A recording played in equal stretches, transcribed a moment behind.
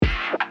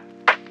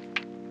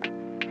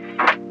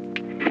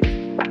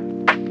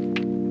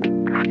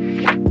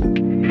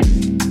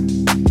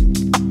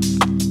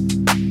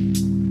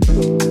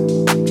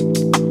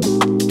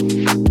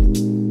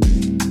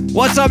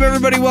What's up,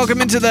 everybody? Welcome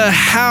into the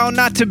How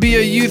Not to Be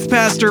a Youth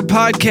Pastor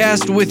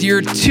podcast with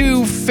your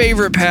two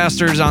favorite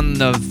pastors on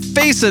the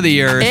face of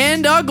the earth.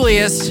 And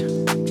ugliest.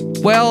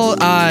 Well,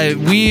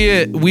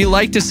 we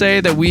like to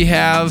say that we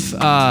have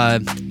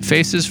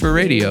faces for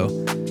radio.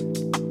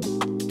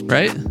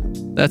 Right?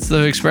 That's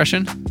the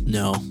expression?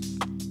 No.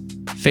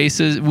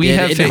 Faces.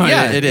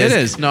 It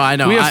is. No, I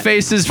know. We have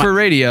faces for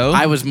radio.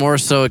 I was more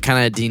so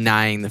kind of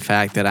denying the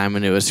fact that I'm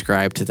going to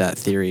ascribe to that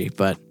theory,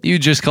 but... You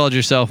just called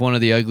yourself one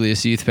of the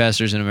ugliest youth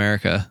pastors in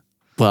America.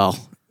 Well,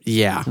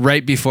 yeah.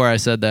 Right before I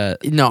said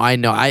that. No, I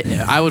know.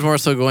 I was more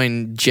so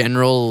going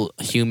general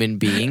human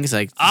beings.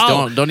 Like,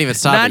 don't even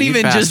stop not at youth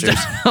even pastors.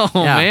 just...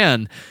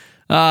 man.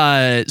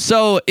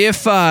 So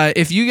if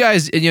you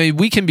guys,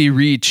 we can be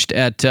reached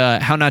at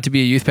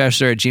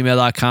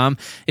hownottobeayouthpastor@gmail.com.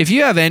 If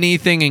you have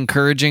anything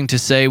encouraging to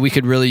say, we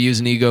could really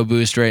use an ego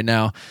boost right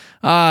now.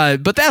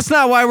 But that's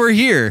not why we're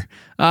here.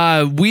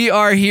 We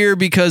are here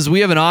because we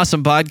have an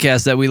awesome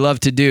podcast that we love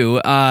to do.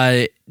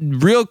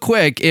 Real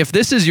quick, if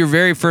this is your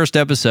very first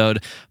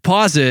episode,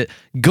 pause it,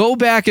 go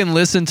back and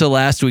listen to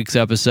last week's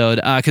episode,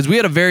 because we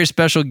had a very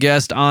special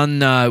guest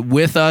on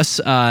with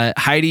us.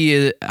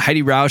 Heidi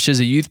Rausch is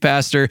a youth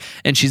pastor,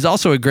 and she's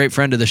also a great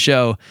friend of the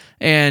show.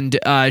 And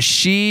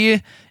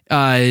she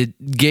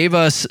gave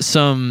us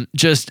some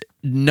just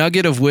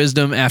nugget of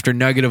wisdom after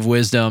nugget of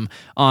wisdom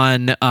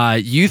on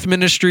youth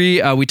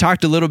ministry. We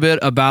talked a little bit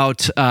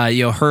about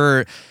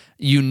her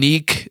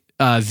unique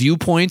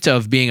viewpoint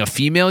of being a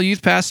female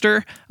youth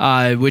pastor,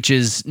 which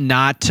is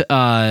not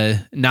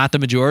the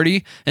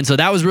majority, and so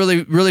that was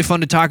really, really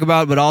fun to talk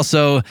about. But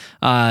also,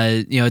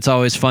 it's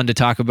always fun to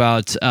talk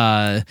about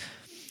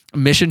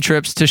mission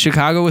trips to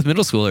Chicago with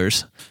middle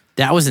schoolers.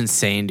 That was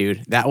insane,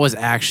 dude. That was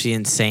actually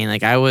insane.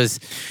 Like, I was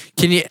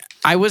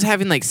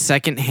having like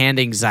secondhand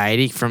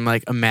anxiety from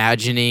like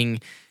imagining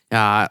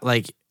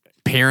like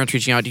parents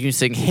reaching out to you and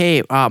saying,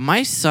 "Hey,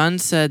 my son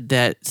said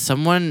that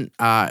someone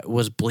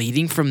was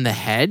bleeding from the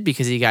head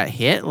because he got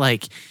hit."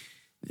 Like,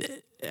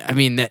 I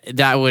mean,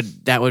 that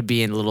would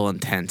be a little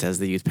intense as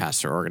the youth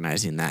pastor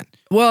organizing that.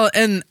 Well,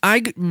 and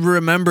I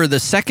remember the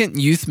second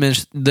youth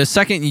mission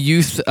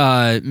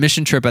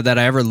trip that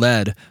I ever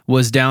led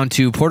was down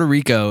to Puerto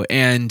Rico,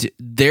 and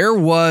it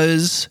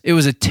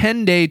was a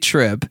 10-day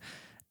trip,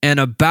 and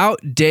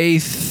about day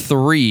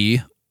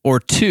 3 or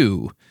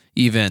 2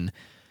 even,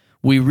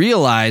 we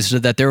realized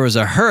that there was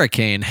a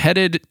hurricane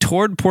headed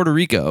toward Puerto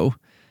Rico,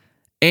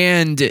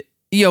 and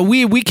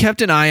we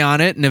kept an eye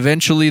on it, and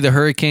eventually the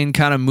hurricane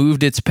kind of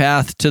moved its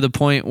path to the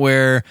point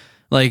where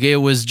like it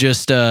was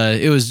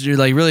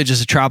really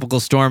just a tropical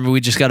storm. We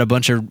just got a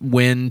bunch of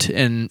wind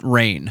and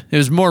rain. It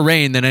was more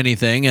rain than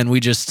anything, and we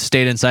just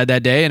stayed inside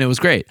that day, and it was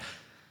great.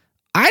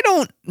 I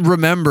don't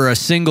remember a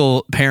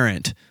single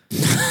parent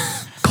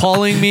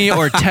calling me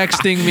or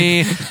texting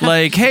me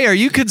like, "Hey, are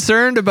you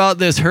concerned about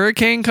this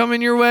hurricane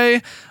coming your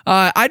way?"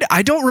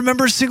 I don't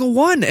remember a single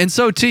one. And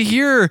so to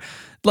hear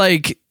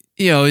like,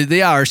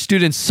 our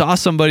students saw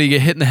somebody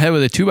get hit in the head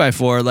with a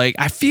 2x4, like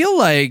I feel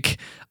like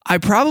I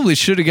probably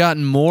should have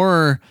gotten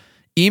more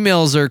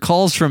emails or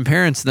calls from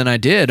parents than I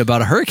did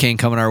about a hurricane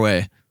coming our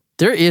way.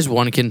 There is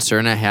one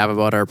concern I have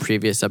about our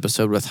previous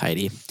episode with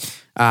Heidi.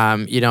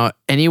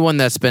 Anyone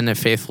that's been a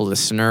faithful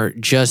listener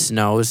just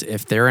knows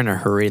if they're in a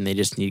hurry and they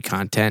just need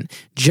content,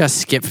 just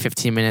skip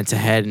 15 minutes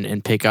ahead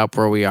and pick up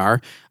where we are.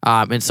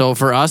 And so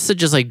for us to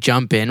just like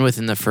jump in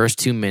within the first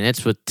 2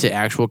 minutes to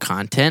actual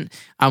content,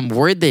 I'm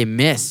worried they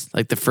miss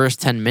like the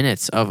first 10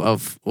 minutes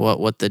of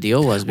what the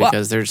deal was,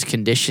 because there's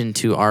conditioned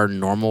to our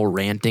normal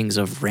rantings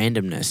of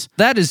randomness.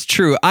 That is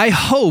true. I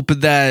hope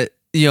that,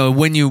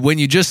 when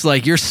you just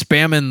like you're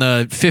spamming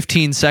the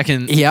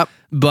 15-second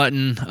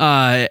button,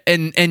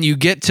 and you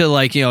get to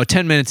like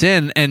 10 minutes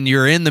in and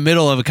you're in the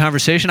middle of a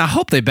conversation, I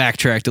hope they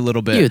backtracked a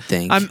little bit. You'd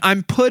think.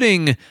 I'm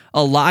putting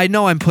a lot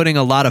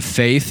of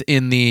faith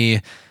in the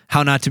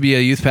How Not to Be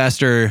a Youth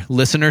Pastor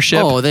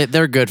listenership. Oh,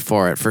 they're good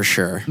for it for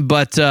sure.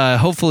 But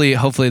hopefully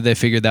they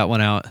figured that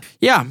one out.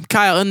 Yeah,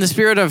 Kyle. In the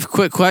spirit of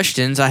quick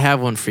questions, I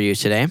have one for you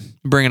today.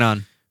 Bring it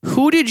on.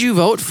 Who did you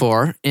vote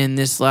for in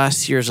this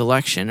last year's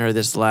election, or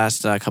this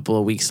last couple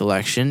of weeks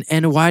election,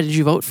 and why did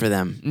you vote for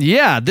them?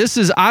 Yeah, this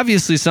is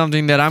obviously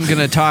something that I'm going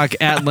to talk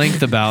at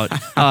length about,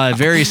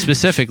 very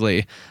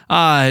specifically.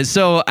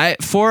 So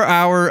for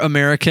our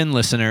American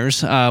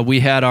listeners, we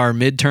had our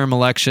midterm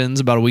elections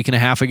about a week and a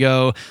half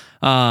ago.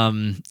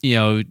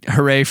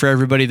 Hooray for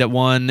everybody that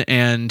won,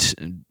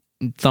 and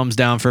thumbs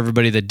down for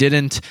everybody that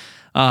didn't.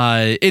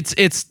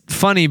 It's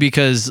funny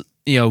because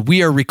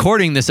we are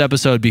recording this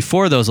episode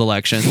before those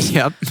elections.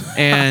 Yep.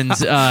 And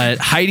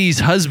Heidi's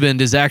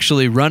husband is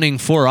actually running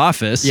for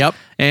office. Yep.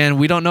 And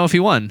we don't know if he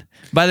won.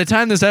 By the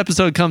time this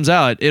episode comes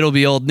out, it'll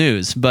be old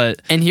news.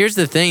 And here's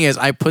the thing: is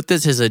I put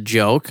this as a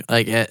joke,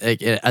 like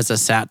as a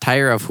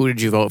satire of who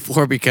did you vote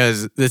for,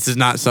 because this is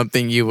not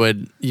something you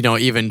would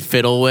even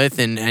fiddle with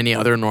in any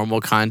other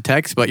normal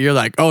context. But you're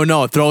like, oh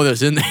no, throw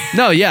this in there.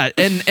 No, yeah,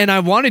 and I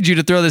wanted you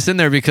to throw this in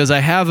there because I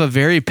have a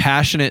very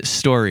passionate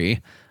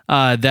story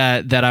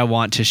that I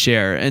want to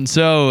share. And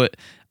so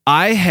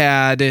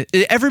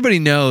everybody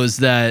knows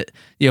that,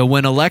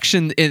 when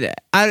election,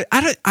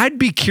 I'd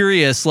be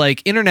curious,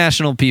 like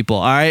international people.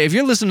 All right. If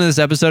you're listening to this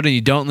episode and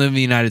you don't live in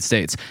the United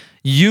States,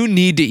 you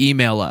need to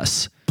email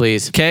us.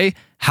 Please. Okay.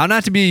 How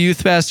not to be a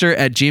youth pastor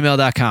at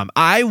gmail.com.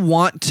 I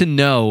want to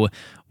know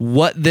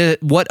what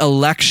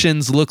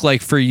elections look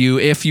like for you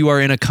if you are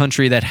in a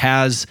country that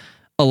has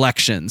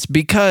elections,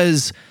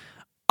 because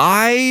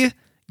I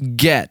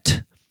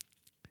get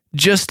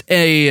just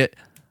a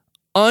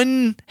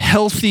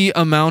unhealthy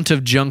amount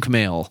of junk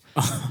mail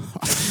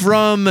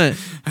from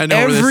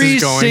every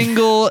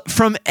single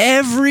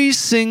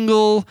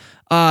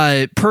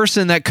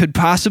person that could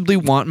possibly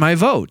want my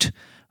vote.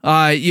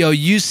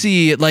 You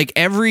see, like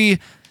I'm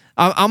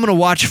going to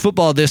watch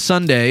football this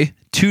Sunday,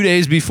 2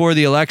 days before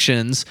the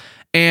elections,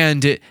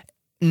 and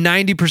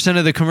 90%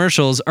 of the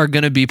commercials are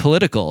going to be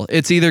political.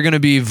 It's either going to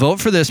be vote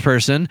for this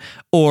person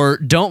or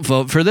don't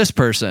vote for this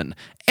person.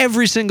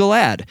 Every single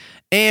ad.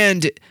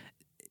 And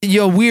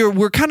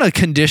we're kind of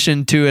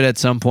conditioned to it at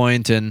some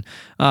point, and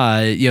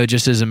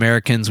just as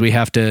Americans, we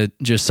have to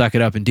just suck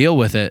it up and deal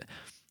with it.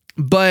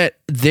 But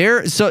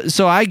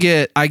so I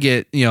get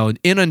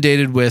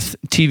inundated with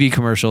TV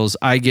commercials.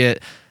 I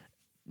get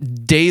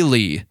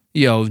daily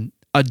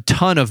a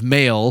ton of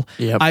mail.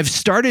 Yep. I've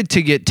started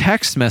to get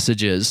text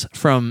messages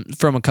from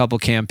a couple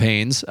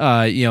campaigns,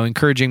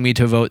 encouraging me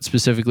to vote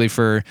specifically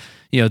for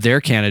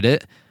their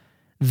candidate.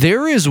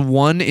 There is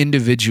one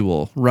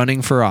individual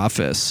running for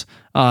office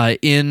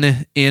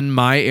in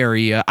my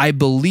area. I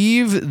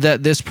believe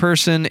that this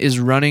person is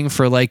running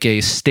for like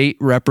a state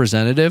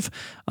representative.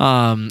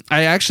 I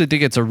actually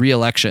think it's a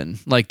re-election.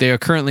 Like they are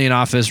currently in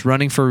office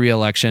running for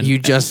re-election. You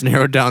just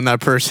narrowed down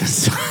that person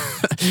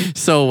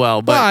so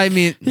well. But I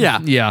mean,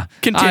 yeah.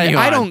 Continue.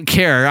 I don't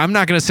care. I'm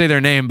not going to say their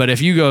name, but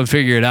if you go and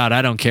figure it out,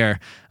 I don't care.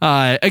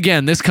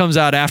 Again, this comes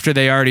out after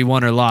they already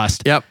won or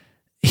lost. Yep.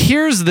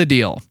 Here's the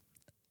deal.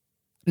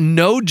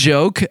 No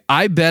joke.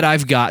 I bet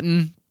I've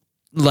gotten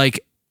like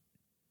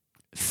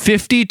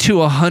 50 to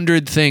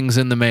 100 things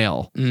in the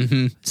mail,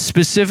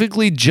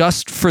 specifically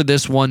just for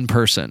this one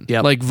person,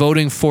 like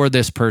voting for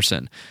this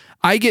person.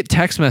 I get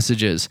text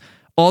messages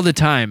all the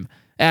time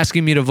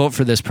asking me to vote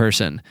for this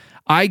person.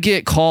 I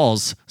get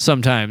calls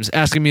sometimes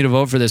asking me to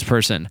vote for this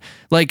person.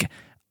 Like,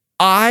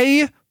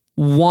 I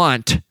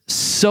want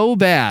so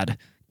bad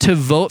to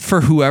vote for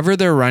whoever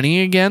they're running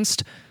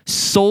against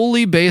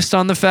solely based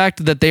on the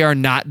fact that they are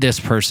not this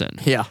person.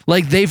 Yeah.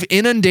 Like they've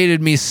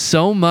inundated me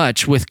so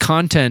much with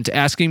content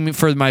asking me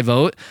for my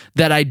vote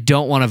that I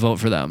don't want to vote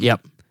for them.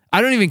 Yep.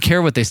 I don't even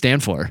care what they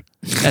stand for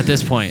at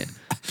this point.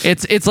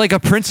 It's like a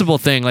principle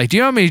thing. Like, do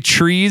you know how many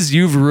trees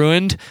you've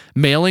ruined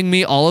mailing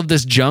me all of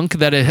this junk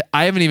that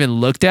I haven't even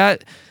looked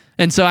at?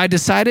 And so I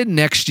decided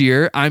next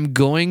year I'm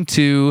going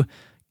to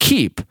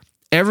keep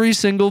every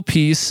single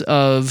piece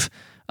of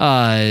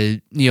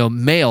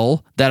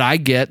mail that I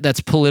get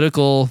that's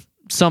political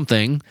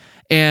something,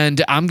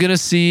 and I'm gonna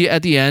see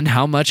at the end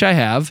how much I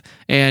have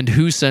and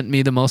who sent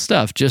me the most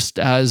stuff, just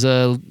as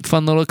a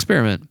fun little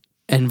experiment.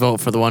 And vote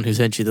for the one who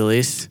sent you the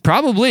least.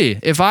 Probably.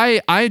 If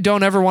I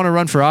don't ever want to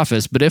run for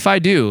office, but if I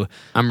do,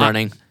 I'm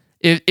running.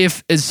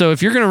 If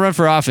you're gonna run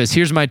for office,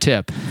 here's my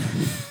tip.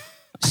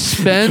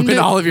 Spend in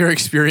all of your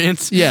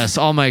experience. Yes,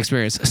 all my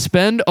experience.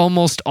 Spend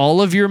almost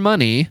all of your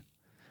money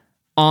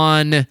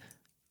on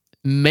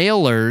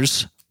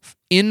mailers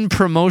in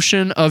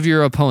promotion of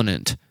your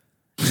opponent,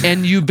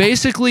 and you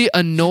basically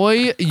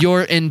annoy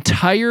your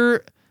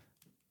entire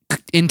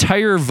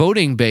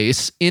voting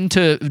base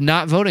into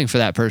not voting for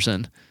that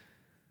person.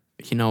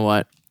 You know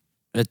what?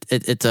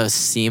 It's a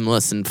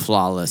seamless and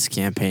flawless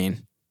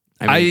campaign.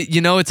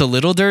 It's a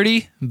little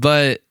dirty,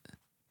 but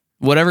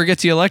whatever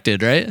gets you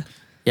elected, right?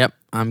 Yep,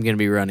 I'm gonna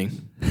be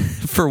running.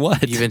 For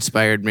what? You've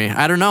inspired me.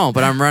 I don't know,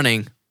 but I'm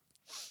running.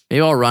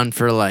 Maybe I'll run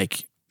for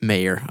like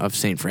mayor of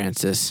St.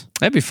 Francis.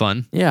 That'd be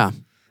fun. Yeah.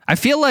 I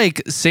feel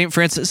like St.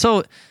 Francis.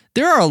 So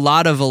there are a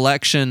lot of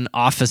election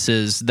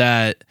offices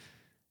that,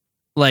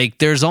 like,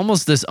 there's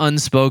almost this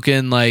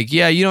unspoken, like,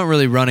 yeah, you don't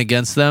really run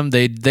against them.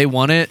 They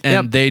want it,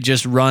 and they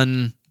just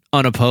run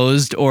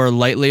unopposed or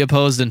lightly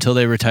opposed until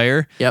they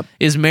retire. Yep.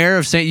 Is mayor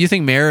of St. You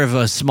think mayor of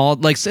a small,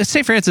 like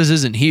St. Francis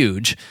isn't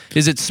huge.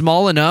 Is it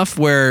small enough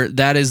where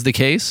that is the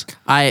case?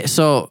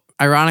 So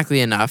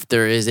ironically enough,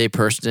 there is a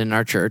person in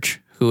our church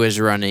who is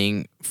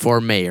running for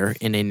mayor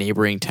in a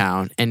neighboring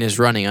town and is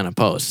running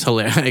unopposed. So,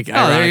 ironically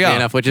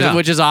enough, which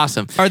is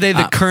awesome. Are they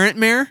the current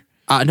mayor?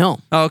 No.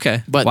 Oh,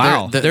 okay. But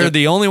wow, they're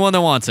the only one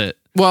that wants it.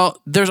 Well,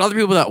 there's other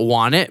people that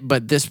want it,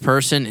 but this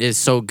person is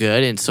so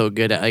good and so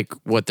good at like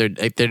what they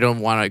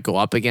don't want to go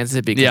up against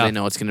it because they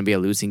know it's going to be a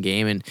losing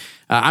game. And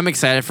I'm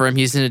excited for him.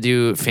 He's going to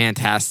do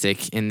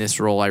fantastic in this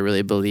role, I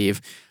really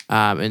believe.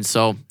 And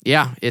so,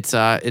 yeah, it's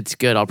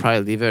good. I'll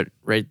probably leave it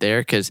right there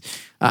because.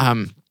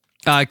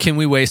 Can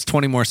we waste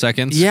 20 more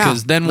seconds? Yeah.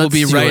 Because then we'll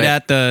be right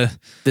at the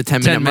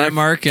 10-minute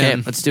mark. Okay,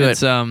 and let's do it.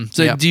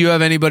 Do you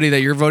have anybody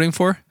that you're voting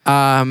for?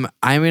 I'm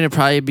going to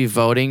probably be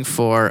voting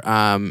for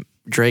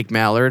Drake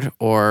Mallard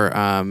or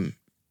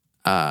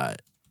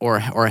or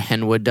a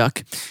henwood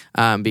duck,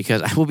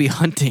 because I will be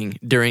hunting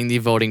during the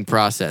voting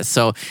process.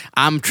 So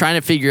I'm trying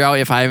to figure out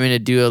if I'm going to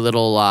do a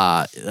little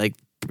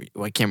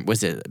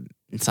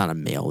it's not a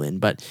mail-in,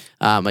 but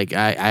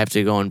I have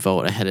to go and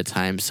vote ahead of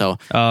time. So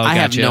I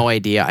have no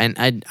idea,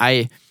 and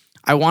I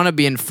want to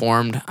be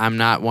informed. I'm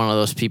not one of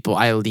those people.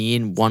 I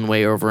lean one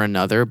way over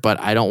another, but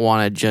I don't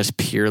want to just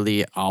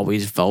purely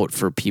always vote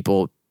for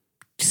people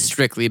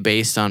strictly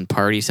based on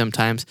party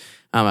sometimes.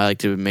 I like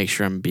to make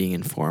sure I'm being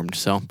informed.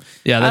 So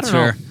yeah, that's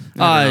fair.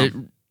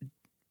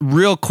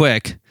 Real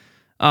quick.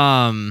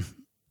 Man,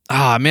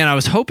 I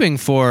was hoping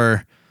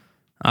for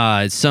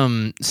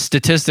some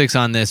statistics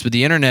on this, but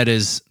the internet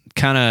is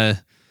kind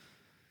of,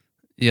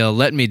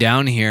 letting me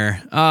down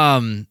here.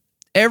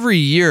 Every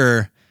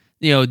year,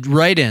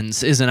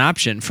 write-ins is an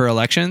option for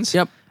elections.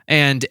 Yep.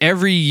 And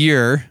every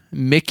year,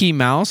 Mickey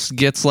Mouse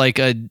gets like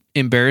a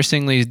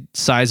embarrassingly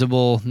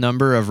sizable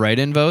number of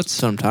write-in votes.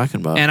 That's what I'm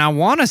talking about. And I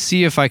want to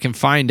see if I can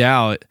find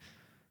out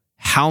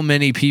how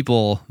many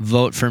people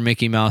vote for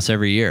Mickey Mouse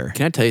every year.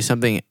 Can I tell you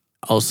something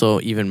also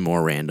even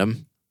more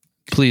random?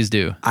 Please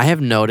do. I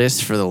have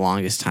noticed for the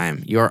longest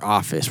time, your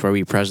office where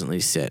we presently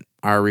sit,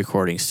 our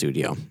recording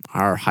studio,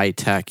 our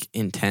high-tech,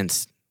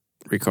 intense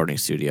recording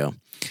studio,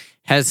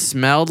 has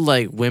smelled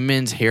like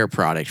women's hair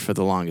product for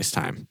the longest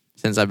time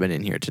since I've been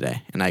in here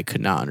today, and I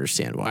could not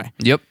understand why.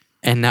 Yep.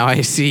 And now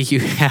I see you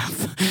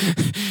have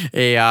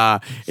a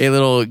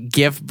little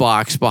gift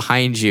box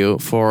behind you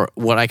for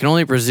what I can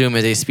only presume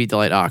is a Speed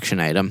Delight auction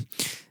item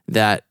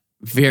that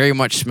very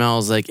much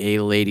smells like a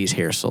lady's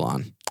hair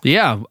salon.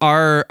 Yeah,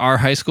 our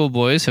high school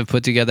boys have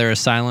put together a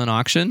silent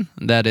auction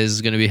that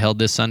is going to be held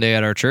this Sunday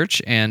at our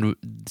church, and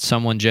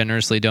someone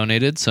generously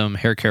donated some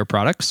hair care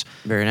products.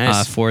 Very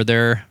nice.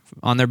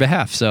 On their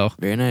behalf. So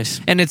very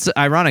nice. And it's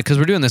ironic because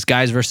we're doing this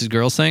guys versus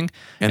girls thing,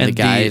 and the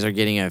guys are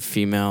getting at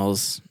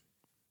females.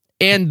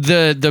 And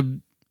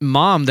the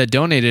mom that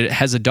donated it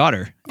has a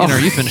daughter in our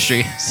youth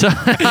ministry. So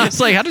it's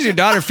like, how does your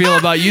daughter feel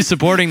about you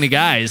supporting the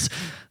guys?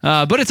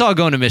 But it's all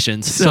going to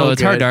missions, so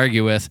it's hard to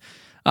argue with.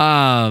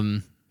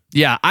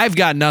 Yeah, I've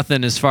got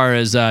nothing as far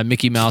as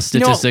Mickey Mouse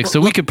statistics,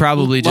 so we could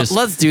probably just...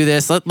 Let's do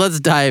this.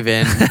 Let's dive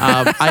in.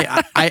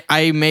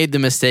 I made the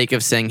mistake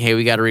of saying, hey,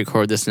 we got to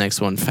record this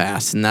next one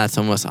fast, and that's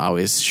almost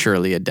always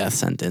surely a death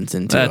sentence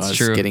into us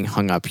getting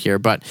hung up here.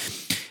 But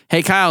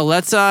hey, Kyle,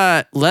 let's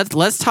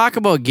talk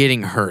about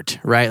getting hurt,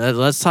 right?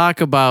 Let's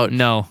talk about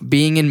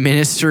being in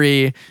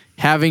ministry,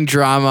 having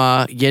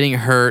drama, getting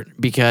hurt,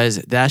 because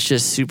that's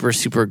just super,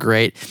 super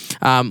great.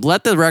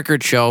 Let the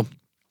record show...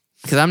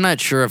 Because I'm not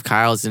sure if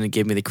Kyle's going to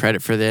give me the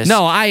credit for this.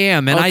 No, I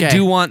am. And I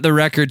do want the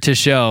record to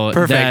show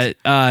that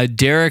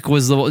Derek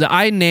was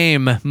I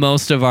name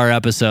most of our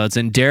episodes,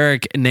 and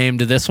Derek named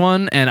this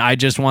one, and I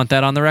just want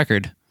that on the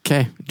record.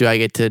 Okay. Do I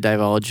get to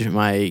divulge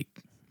my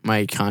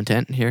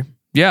content here?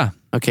 Yeah.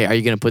 Okay. Are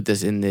you going to put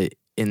this in the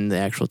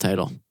actual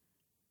title?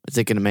 Is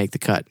it going to make the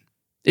cut?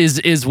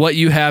 Is what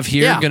you have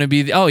here going to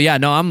be? Oh yeah,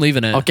 no, I'm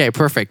leaving it. Okay,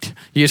 perfect.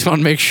 You just want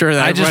to make sure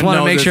that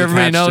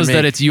everybody knows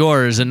that it's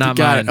yours and not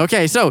mine.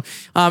 Okay, so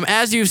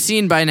as you've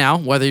seen by now,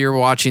 whether you're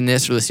watching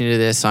this or listening to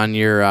this on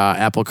your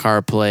Apple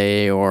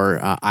CarPlay or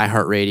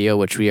iHeartRadio,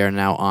 which we are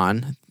now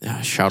on,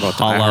 shout out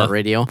to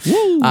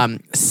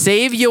iHeartRadio.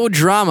 Save your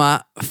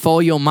drama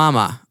for your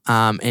mama.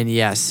 And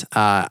yes,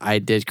 I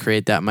did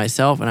create that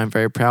myself, and I'm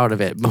very proud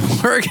of it. But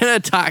we're going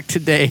to talk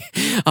today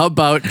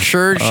about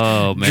church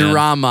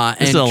drama.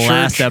 This is the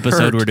last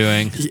episode we're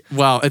doing.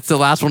 Well, it's the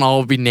last one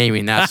I'll be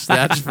naming. That's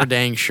for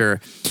dang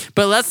sure.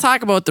 But let's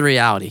talk about the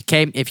reality,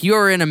 okay? If you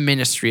are in a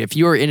ministry, if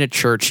you are in a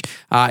church,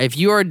 if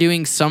you are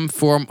doing some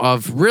form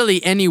of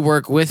really any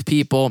work with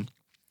people,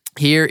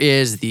 here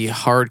is the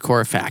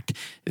hardcore fact.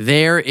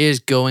 There is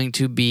going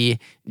to be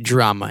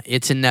drama.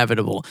 It's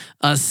inevitable,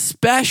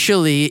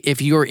 especially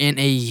if you're in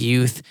a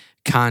youth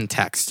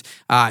context.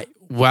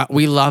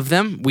 We love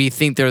them. We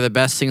think they're the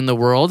best thing in the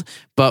world,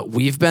 but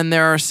we've been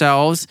there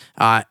ourselves.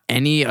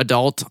 Any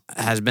adult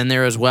has been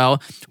there as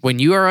well. When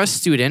you are a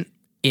student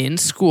in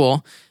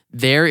school,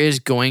 there is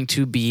going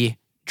to be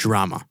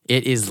drama.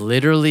 It is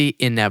literally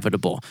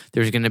inevitable.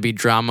 There's going to be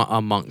drama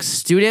amongst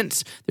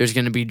students. There's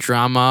going to be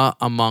drama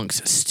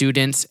amongst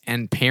students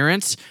and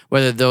parents,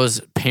 whether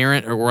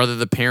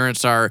the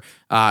parents are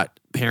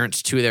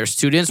parents to their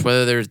students,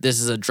 whether this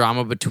is a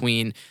drama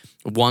between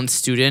one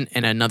student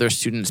and another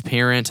student's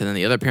parent, and then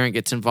the other parent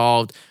gets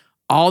involved,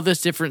 all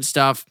this different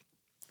stuff.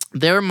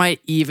 There might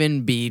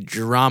even be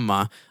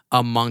drama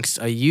amongst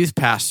a youth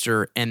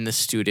pastor and the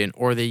student,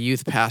 or the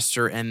youth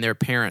pastor and their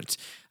parents.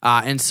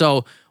 And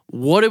so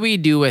what do we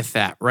do with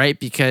that, right?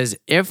 Because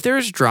if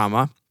there's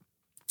drama,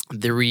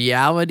 the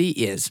reality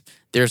is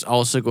there's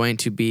also going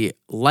to be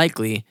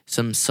likely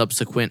some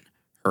subsequent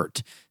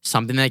hurt.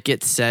 Something that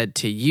gets said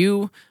to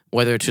you,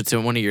 whether it's to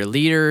one of your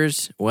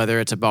leaders, whether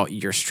it's about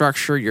your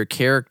structure, your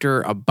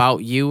character,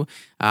 about you.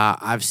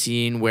 I've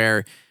seen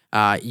where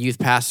youth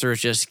pastors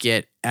just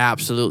get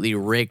absolutely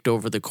raked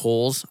over the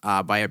coals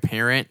by a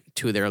parent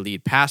to their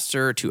lead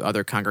pastor, to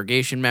other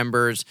congregation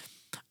members,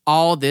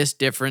 all this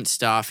different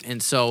stuff.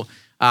 And so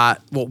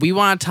what we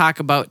want to talk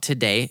about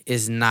today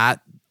is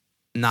not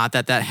Not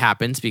that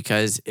happens,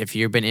 because if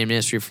you've been in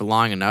ministry for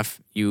long enough,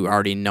 you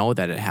already know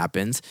that it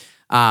happens.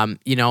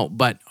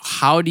 But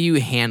how do you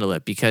handle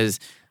it? Because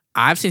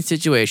I've seen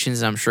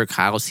situations, and I'm sure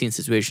Kyle's seen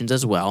situations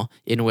as well,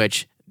 in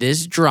which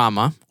this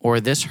drama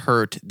or this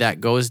hurt that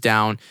goes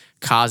down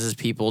causes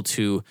people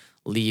to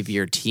leave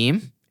your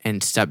team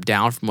and step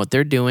down from what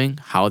they're doing,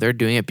 how they're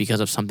doing it,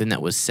 because of something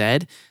that was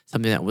said,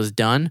 something that was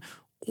done,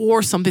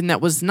 or something that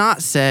was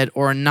not said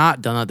or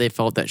not done that they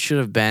felt that should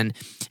have been.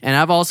 And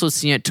I've also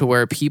seen it to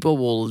where people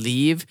will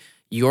leave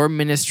your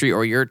ministry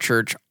or your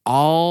church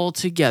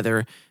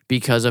altogether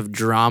because of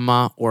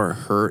drama or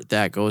hurt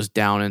that goes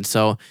down. And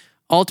so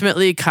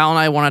ultimately, Kyle and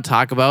I want to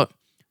talk about,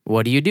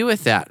 what do you do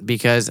with that?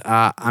 Because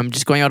I'm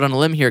just going out on a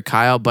limb here,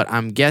 Kyle, but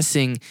I'm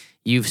guessing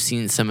you've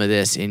seen some of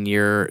this in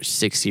your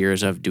 6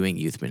 years of doing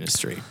youth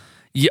ministry.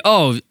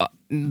 Yeah,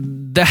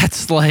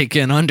 that's like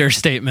an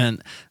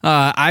understatement.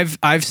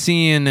 I've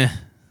seen,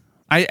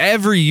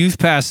 every youth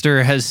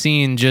pastor has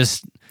seen,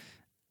 just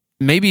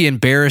maybe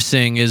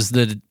embarrassing is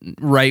the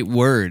right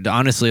word,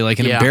 honestly, like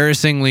an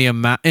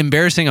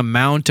embarrassing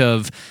amount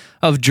of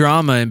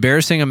drama,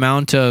 embarrassing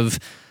amount of,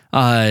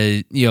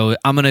 I'm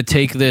going to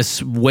take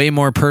this way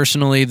more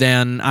personally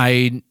than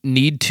I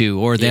need to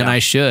or than I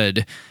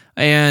should.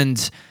 And,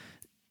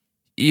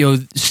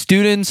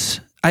 students,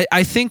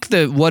 I think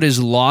that what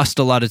is lost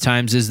a lot of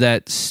times is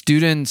that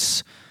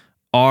students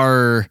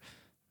are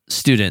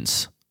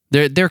students.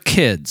 They're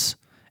kids.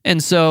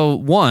 And so,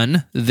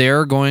 one,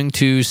 they're going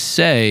to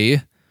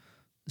say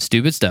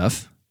stupid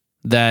stuff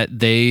that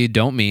they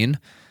don't mean,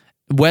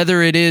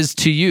 whether it is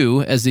to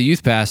you as the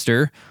youth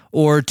pastor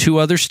or to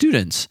other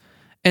students.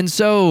 And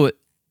so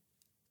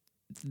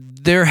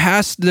there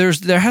has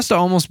to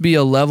almost be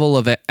a level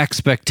of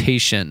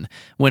expectation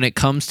when it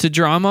comes to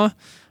drama.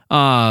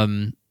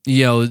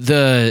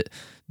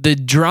 The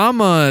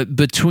drama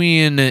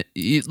between,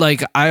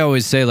 like I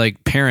always say,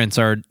 like parents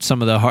are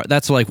some of the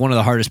that's like one of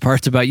the hardest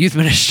parts about youth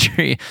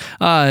ministry.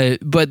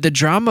 But the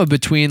drama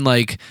between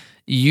like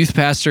youth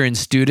pastor and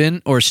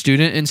student, or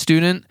student and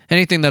student,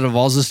 anything that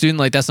involves a student,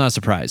 like that's not a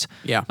surprise.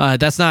 Yeah.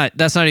 That's not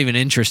even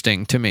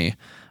interesting to me.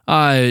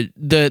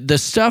 The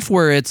stuff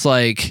where it's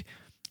like,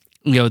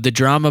 the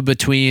drama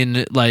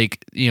between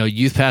like,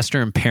 youth pastor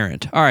and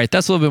parent. All right.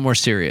 That's a little bit more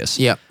serious.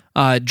 Yeah.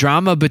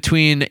 Drama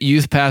between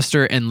youth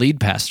pastor and lead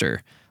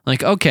pastor.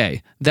 Like,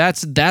 okay,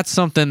 that's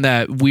something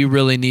that we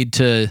really need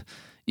to,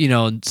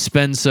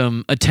 spend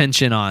some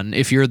attention on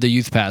if you're the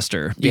youth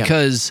pastor,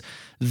 because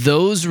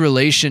those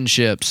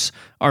relationships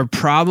are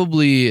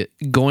probably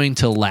going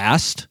to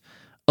last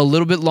a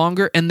little bit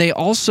longer. And they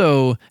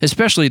also,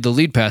 especially the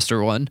lead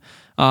pastor one,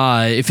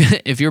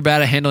 if you're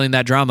bad at handling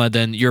that drama,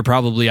 then you're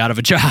probably out of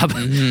a job.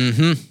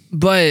 Mm-hmm.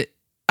 But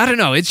I don't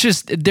know. It's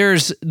just,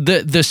 there's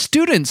the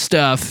student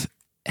stuff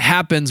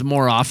happens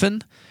more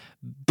often.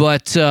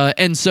 But,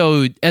 and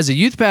so as a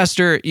youth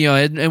pastor,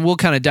 and we'll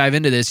kind of dive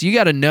into this, you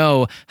got to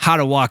know how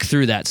to walk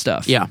through that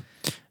stuff. Yeah.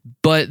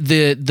 But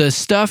the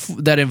stuff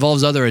that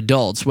involves other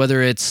adults,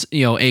 whether it's,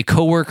 a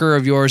coworker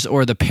of yours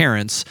or the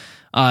parents,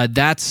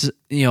 that's,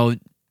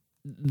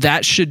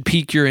 that should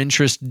pique your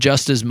interest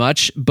just as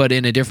much, but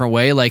in a different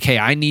way. Like, hey,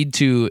 I need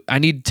to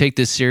take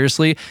this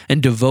seriously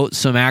and devote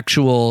some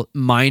actual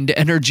mind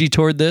energy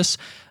toward this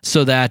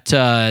so that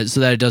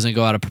it doesn't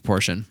go out of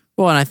proportion.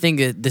 Well, and I think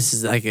that this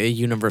is like a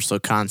universal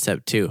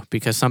concept too,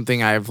 because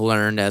something I've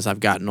learned as I've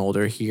gotten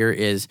older here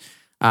is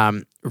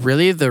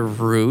really the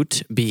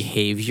root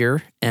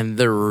behavior and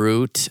the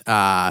root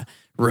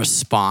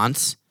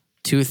response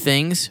to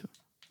things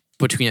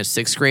between a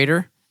 6th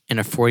grader and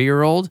a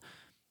 40-year-old.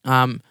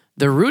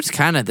 The root's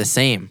kind of the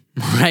same,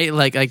 right?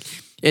 Like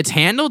it's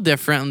handled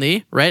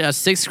differently, right? A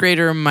 6th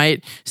grader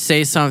might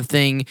say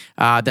something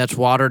that's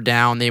watered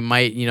down. They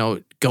might,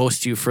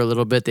 ghost you for a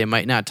little bit. They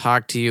might not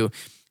talk to you.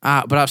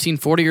 But I've seen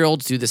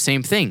 40-year-olds do the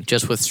same thing,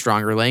 just with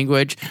stronger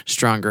language,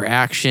 stronger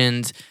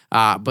actions,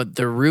 but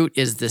the root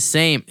is the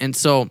same. And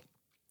so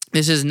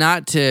this is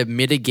not to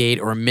mitigate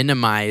or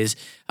minimize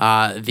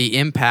the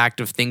impact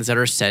of things that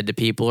are said to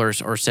people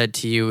or said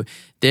to you.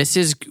 This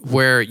is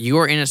where you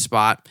are in a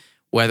spot,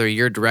 whether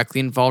you're directly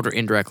involved or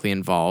indirectly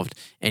involved,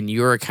 and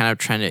you're kind of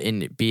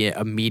trying to be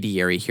a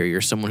mediator here.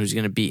 You're someone who's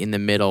going to be in the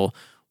middle.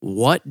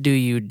 What do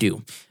you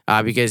do?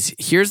 Because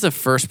here's the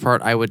first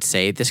part I would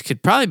say. This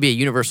could probably be a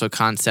universal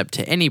concept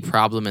to any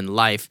problem in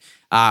life,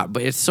 but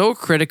it's so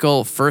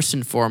critical, first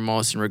and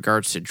foremost, in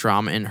regards to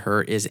drama and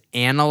hurt, is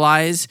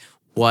analyze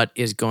what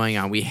is going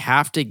on. We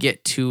have to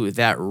get to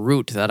that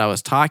root that I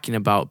was talking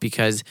about,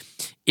 because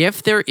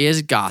if there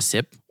is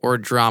gossip or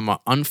drama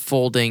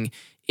unfolding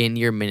in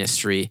your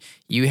ministry,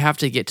 you have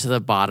to get to the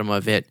bottom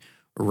of it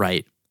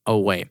right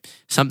away.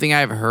 Something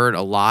I've heard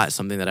a lot,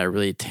 something that I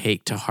really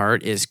take to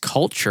heart, is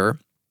culture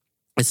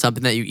is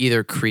something that you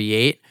either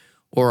create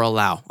or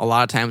allow. A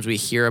lot of times we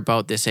hear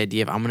about this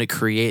idea of, I'm going to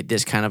create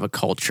this kind of a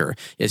culture.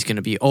 It's going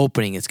to be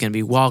opening. It's going to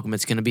be welcome.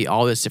 It's going to be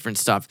all this different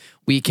stuff.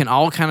 We can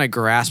all kind of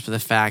grasp the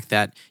fact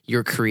that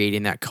you're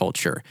creating that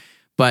culture.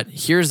 But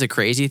here's the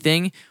crazy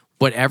thing.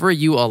 Whatever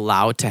you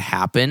allow to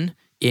happen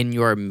in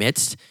your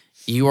midst,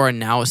 you are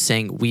now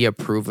saying we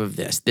approve of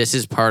this. This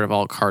is part of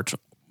our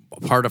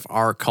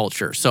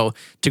culture. So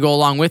to go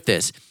along with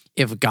this,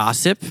 if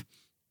gossip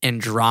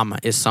and drama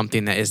is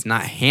something that is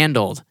not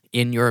handled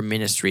in your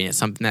ministry and it's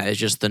something that is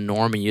just the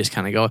norm and you just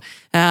kind of go,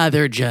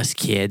 they're just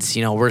kids,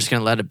 we're just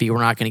going to let it be. We're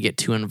not going to get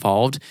too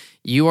involved.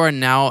 You are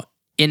now,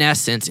 in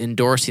essence,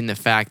 endorsing the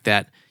fact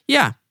that,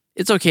 yeah,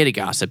 it's okay to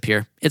gossip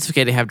here. It's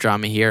okay to have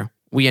drama here.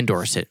 We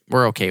endorse it.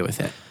 We're okay with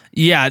it.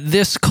 Yeah,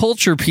 this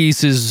culture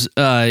piece is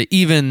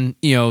even,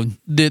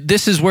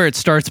 this is where it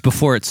starts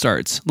before it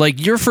starts.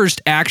 Like your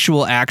first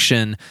actual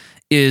action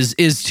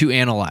is to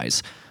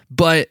analyze.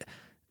 But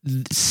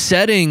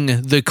setting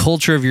the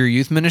culture of your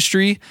youth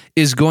ministry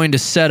is going to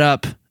set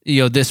up,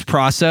 this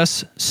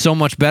process so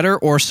much better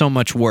or so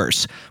much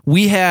worse.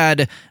 We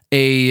had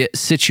a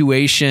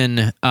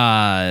situation,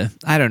 I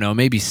don't know,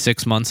 maybe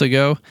 6 months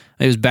ago.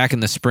 It was back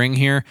in the spring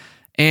here.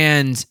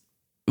 And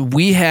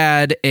we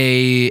had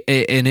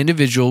an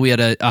individual, we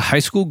had a high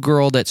school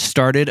girl that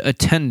started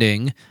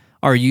attending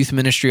our youth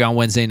ministry on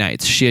Wednesday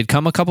nights. She had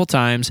come a couple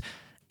times,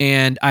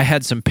 and I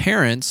had some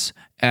parents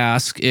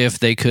ask if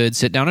they could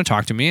sit down and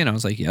talk to me, and I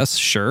was like, yes,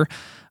 sure.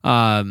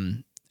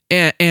 And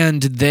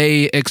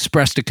they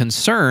expressed a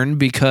concern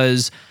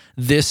because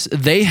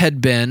they had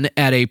been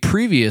at a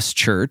previous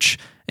church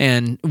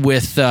and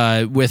with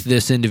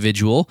this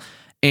individual.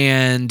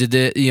 And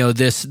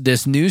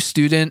this new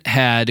student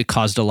had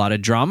caused a lot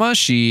of drama.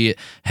 She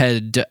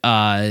had,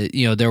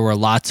 there were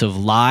lots of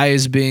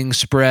lies being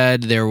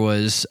spread. There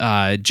was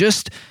any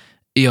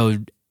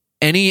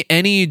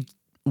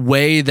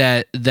way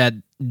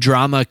that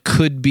drama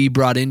could be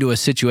brought into a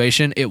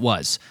situation, it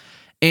was.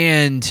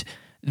 And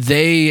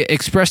they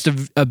expressed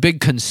a big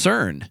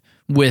concern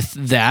with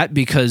that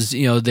because,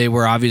 they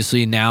were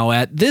obviously now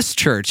at this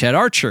church, at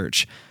our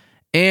church.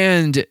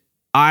 And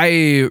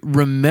I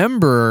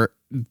remember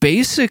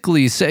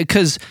basically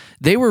because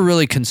they were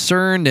really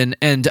concerned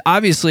and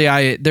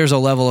obviously there's a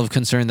level of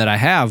concern that I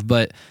have,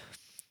 but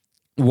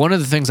one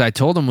of the things I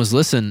told them was,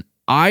 listen,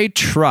 I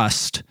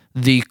trust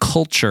the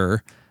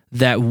culture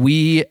that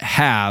we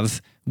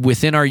have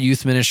within our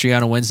youth ministry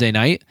on a Wednesday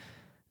night,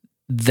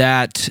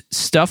 that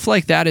stuff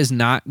like that is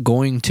not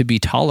going to be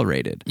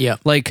tolerated. Yeah.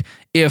 Like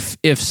if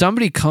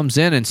somebody comes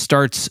in and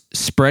starts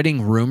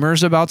spreading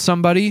rumors about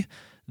somebody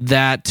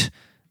that,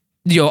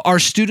 our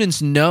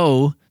students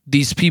know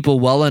these people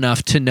well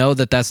enough to know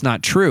that that's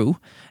not true.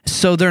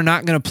 So they're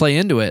not going to play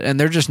into it and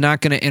they're just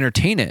not going to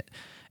entertain it.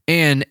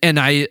 And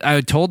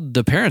I told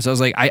the parents, I was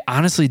like, I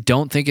honestly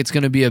don't think it's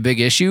going to be a big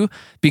issue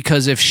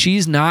because if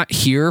she's not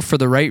here for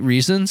the right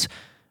reasons,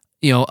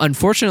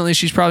 unfortunately,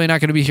 she's probably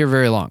not going to be here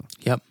very long.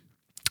 Yep.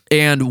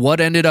 And what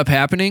ended up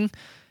happening,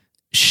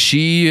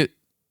 she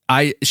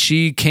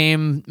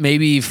came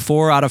maybe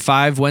 4 out of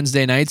 5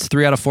 Wednesday nights,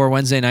 3 out of 4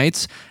 Wednesday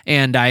nights,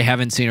 and I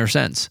haven't seen her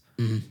since.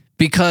 Mm-hmm.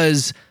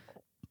 Because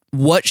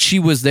what she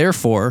was there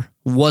for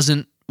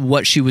wasn't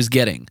what she was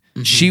getting.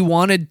 Mm-hmm. She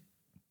wanted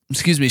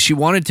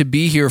to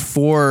be here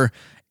for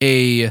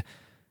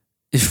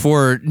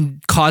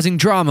causing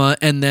drama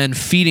and then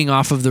feeding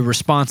off of the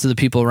response of the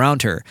people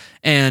around her.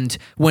 And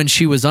when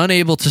she was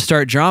unable to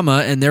start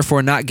drama and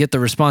therefore not get the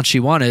response she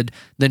wanted,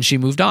 then she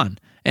moved on.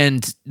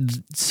 And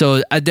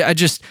so I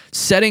just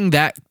setting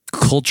that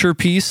culture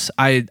piece,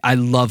 I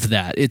love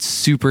that. It's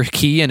super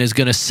key and is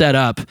going to set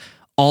up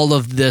all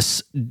of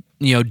this,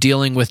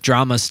 dealing with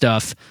drama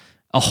stuff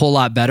a whole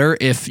lot better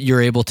if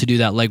you're able to do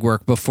that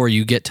legwork before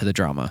you get to the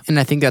drama. And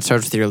I think that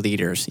starts with your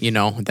leaders,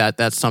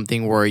 that's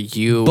something where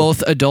you...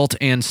 Both adult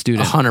and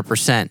student.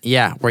 100%.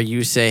 Yeah. Where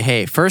you say,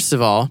 hey, first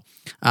of all,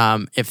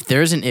 if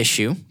there's an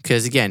issue,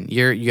 because again,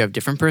 you have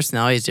different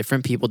personalities,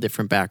 different people,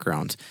 different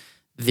backgrounds.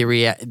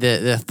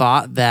 The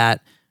thought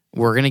that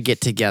we're going to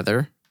get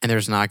together and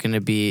there's not going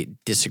to be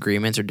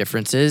disagreements or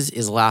differences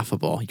is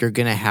laughable. You're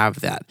going to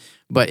have that.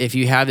 But if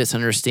you have this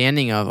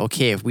understanding of,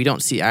 okay, if we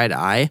don't see eye to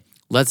eye,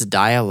 let's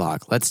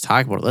dialogue. Let's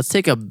talk about it. Let's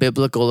take a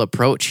biblical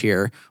approach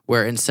here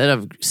where instead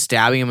of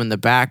stabbing them in the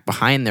back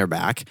behind their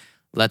back,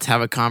 let's have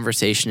a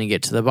conversation and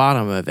get to the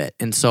bottom of it.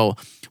 And so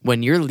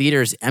when your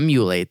leaders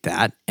emulate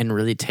that and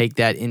really take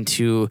that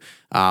into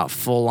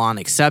full-on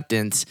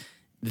acceptance,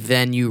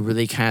 then you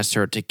really kind of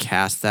start to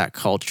cast that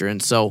culture.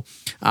 And so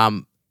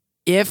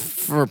if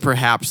for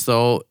perhaps,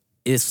 though,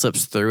 it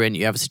slips through and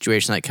you have a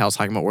situation like Cal's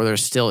talking about where there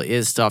still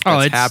is stuff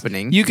that's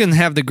happening. You can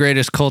have the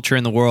greatest culture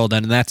in the world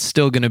and that's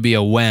still going to be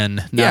a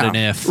when, not an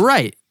if.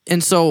 Right.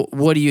 And so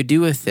what do you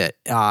do with it?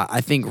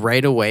 I think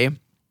right away,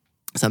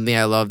 something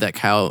I love that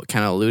Kyle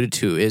kind of alluded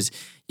to is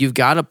you've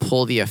got to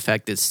pull the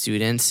affected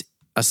students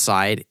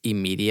aside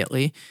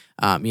immediately.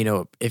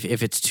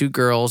 If it's 2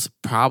 girls,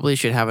 probably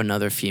should have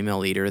another female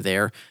leader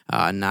there,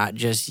 not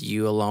just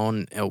you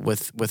alone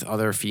with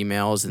other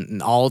females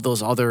and all of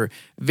those other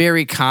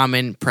very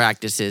common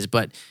practices,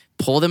 but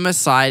pull them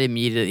aside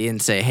immediately and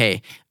say,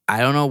 hey, I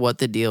don't know what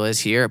the deal is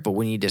here, but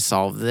we need to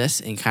solve this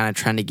and kind of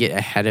trying to get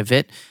ahead of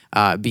it,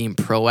 being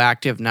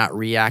proactive, not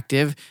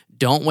reactive.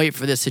 Don't wait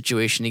for this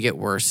situation to get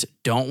worse.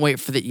 Don't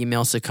wait for the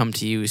emails to come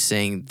to you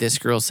saying, this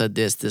girl said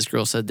this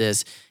girl said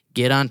this.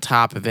 Get on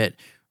top of it.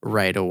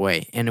 right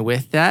away. And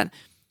with that,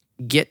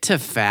 get to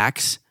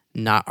facts,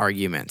 not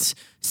arguments.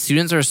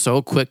 Students are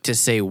so quick to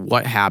say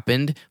what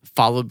happened,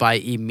 followed by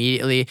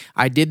immediately,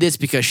 I did this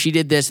because she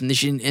did this.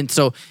 And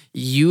so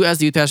you as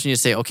the youth pastor need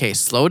to say, okay,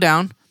 slow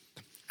down.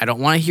 I don't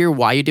want to hear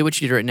why you did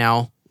what you did right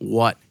now.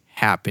 What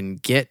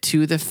happened? Get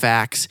to the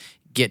facts.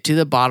 Get to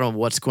the bottom of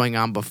what's going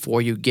on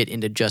before you get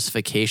into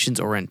justifications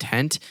or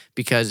intent,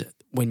 because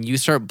when you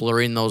start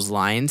blurring those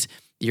lines,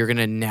 you're going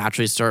to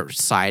naturally start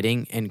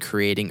siding and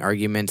creating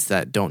arguments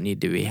that don't need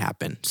to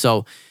happen.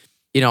 So,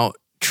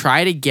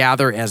 try to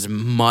gather as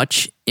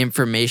much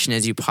information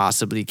as you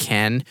possibly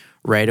can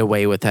right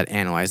away with that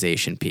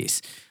analyzation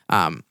piece.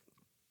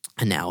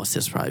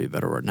 Analysis probably a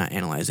better word, not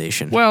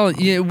analyzation. Well,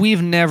 yeah,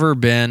 we've never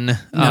been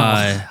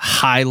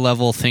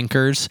high-level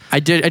thinkers. I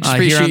just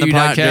appreciate you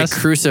not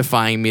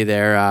crucifying me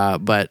there,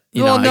 but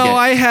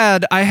I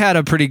had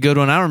a pretty good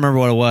one. I don't remember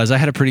what it was. I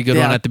had a pretty good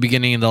one at the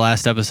beginning of the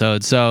last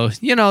episode. So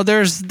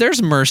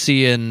there's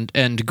mercy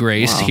and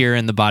grace here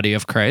in the body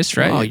of Christ,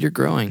 right? Oh, you're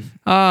growing.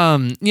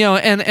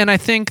 And I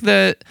think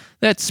that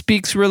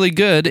speaks really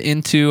good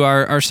into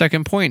our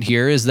second point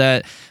here, is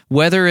that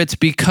whether it's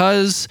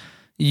because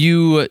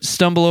you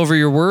stumble over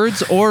your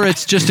words or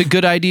it's just a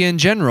good idea in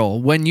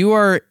general, when you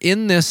are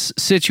in this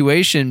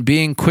situation,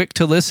 being quick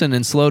to listen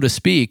and slow to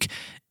speak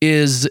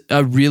is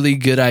a really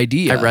good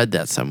idea. I read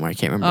that somewhere. I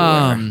can't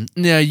remember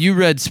where. Yeah, you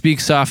read Speak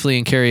Softly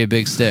and Carry a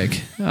Big Stick.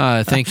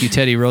 Thank you,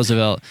 Teddy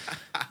Roosevelt.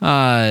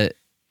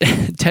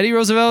 Teddy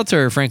Roosevelt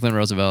or Franklin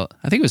Roosevelt?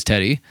 I think it was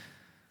Teddy.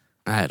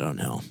 I don't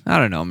know,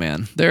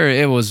 man.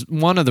 It was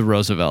one of the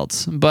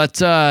Roosevelts. But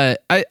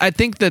I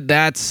think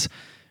that's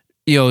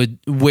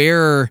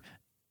where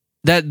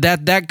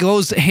that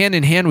goes hand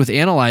in hand with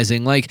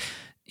analyzing. Like,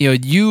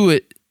 you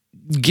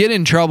get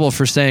in trouble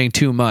for saying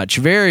too much.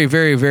 Very,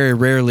 very, very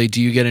rarely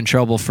do you get in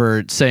trouble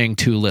for saying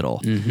too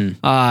little.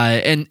 Mm-hmm.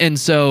 And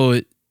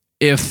so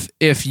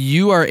if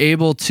you are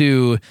able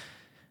to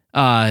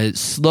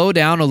slow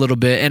down a little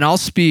bit, and I'll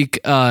speak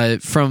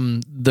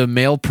from the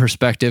male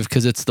perspective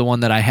because it's the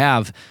one that I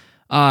have.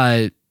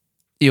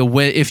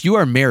 If you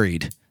are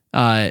married,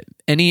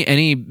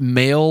 any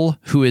male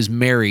who is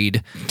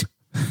married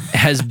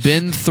has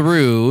been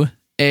through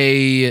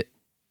an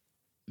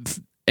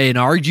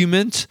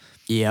argument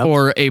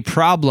or a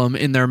problem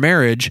in their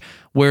marriage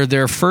where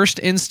their first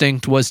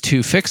instinct was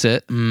to fix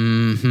it,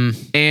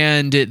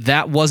 and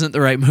that wasn't the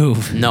right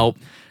move. Nope.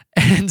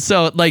 And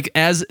so,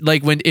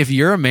 if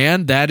you're a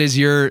man, that is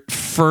your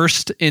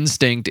first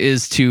instinct,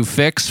 is to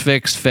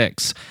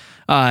fix.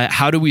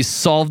 How do we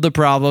solve the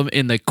problem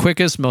in the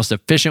quickest, most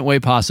efficient way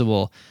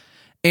possible?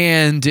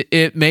 And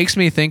it makes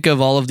me think of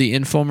all of the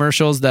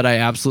infomercials that I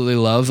absolutely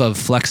love of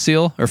Flex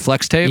Seal or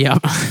Flex Tape. Yeah.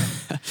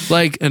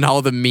 And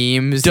all the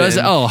memes.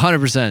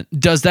 100%.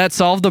 Does that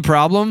solve the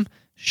problem?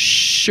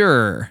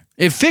 Sure.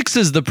 It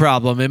fixes the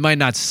problem. It might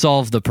not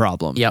solve the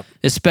problem. Yep.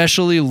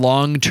 Especially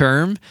long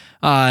term.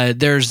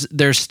 There's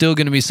still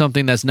going to be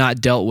something that's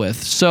not dealt with.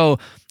 So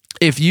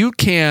if you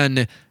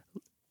can,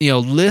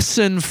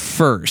 listen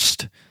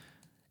first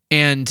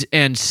and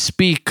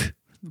speak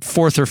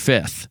fourth or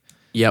fifth.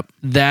 Yep.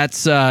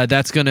 That's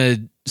going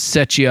to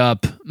set you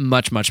up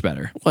much, much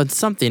better. Well, it's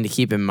something to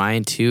keep in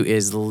mind too,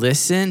 is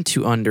listen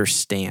to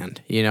understand.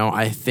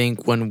 I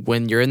think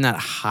when you're in that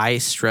high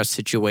stress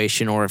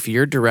situation, or if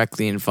you're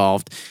directly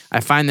involved, I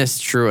find this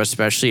true,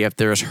 especially if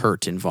there's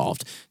hurt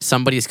involved.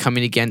 Somebody's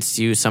coming against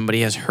you.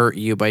 Somebody has hurt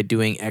you by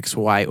doing X,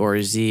 Y, or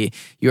Z.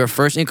 Your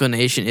first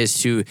inclination is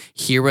to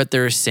hear what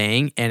they're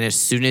saying. And as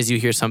soon as you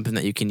hear something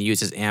that you can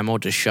use as ammo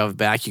to shove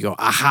back, you go,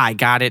 aha, I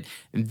got it.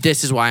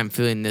 This is why I'm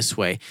feeling this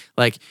way.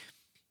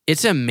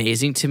 It's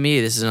amazing to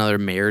me, this is another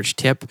marriage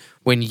tip,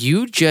 when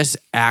you just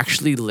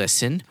actually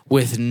listen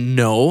with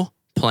no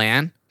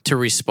plan to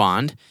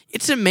respond,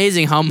 it's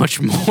amazing how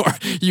much more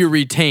you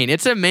retain.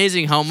 It's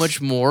amazing how much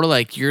more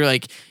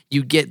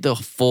you get the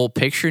full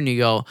picture and you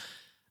go,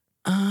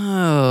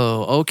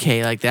 oh,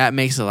 okay, that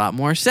makes a lot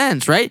more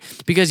sense, right?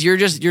 Because you're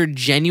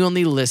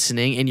genuinely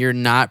listening and you're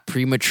not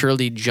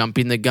prematurely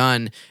jumping the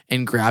gun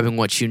and grabbing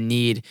what you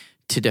need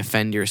to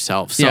defend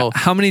yourself. So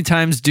how many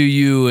times do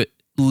you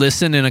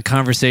listen in a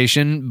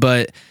conversation,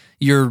 but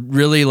you're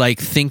really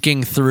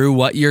thinking through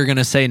what you're going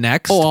to say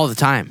next? Oh, all the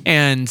time.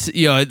 And,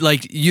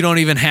 you don't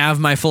even have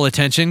my full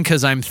attention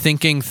because I'm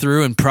thinking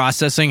through and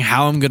processing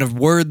how I'm going to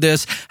word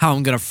this, how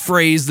I'm going to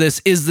phrase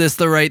this. Is this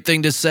the right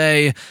thing to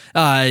say?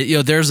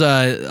 There's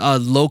a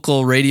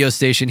local radio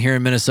station here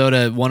in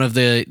Minnesota. One of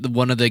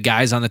the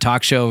guys on the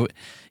talk show,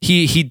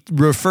 he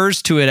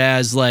refers to it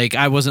as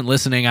I wasn't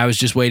listening, I was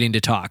just waiting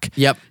to talk.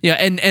 Yep. Yeah,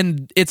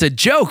 and it's a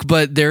joke,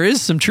 but there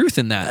is some truth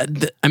in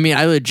that.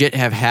 I legit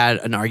have had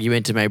an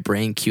argument in my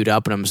brain queued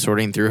up, and I'm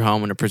sorting through how I'm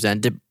going to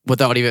present it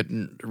without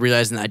even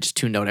realizing that I just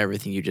tuned out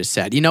everything you just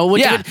said.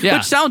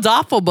 Which sounds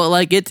awful,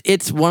 but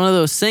it's one of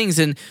those things,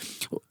 and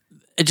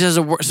it just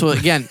doesn't work. So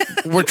again,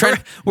 we're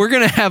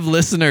gonna have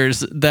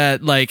listeners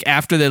that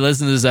after they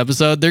listen to this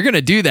episode, they're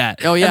gonna do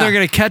that. Oh yeah, and they're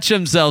gonna catch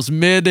themselves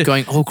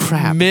going, oh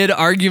crap, mid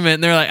argument,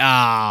 and they're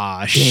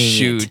like,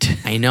 shoot.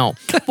 I know.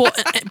 Well,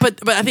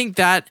 but I think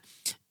that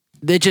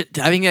I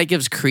think that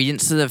gives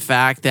credence to the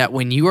fact that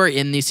when you are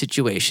in these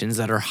situations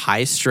that are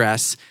high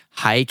stress,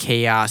 high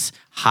chaos,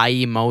 high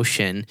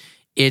emotion,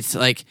 it's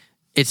like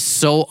it's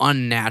so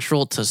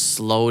unnatural to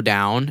slow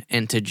down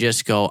and to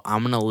just go,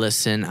 I'm going to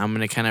listen, I'm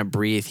going to kind of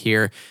breathe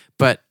here.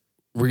 But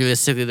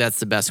realistically, that's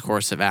the best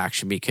course of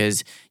action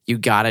because you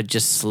got to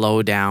just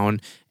slow down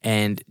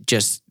and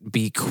just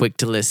be quick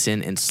to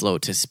listen and slow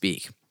to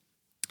speak.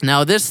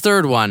 Now, this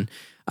third one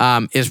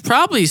is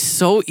probably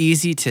so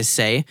easy to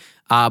say,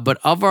 but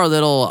of our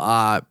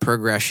little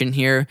progression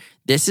here,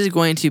 this is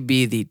going to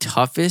be the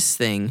toughest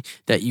thing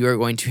that you are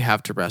going to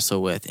have to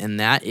wrestle with, and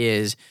that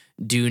is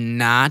do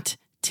not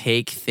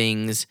take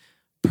things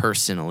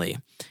personally.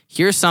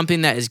 Here's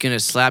something that is going to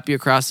slap you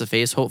across the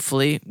face,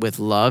 hopefully, with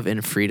love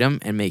and freedom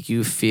and make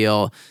you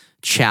feel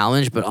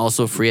challenged but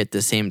also free at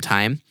the same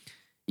time.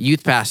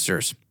 Youth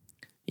pastors,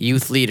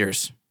 youth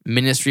leaders,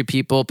 ministry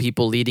people,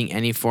 people leading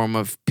any form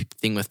of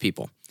thing with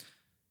people.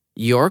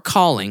 Your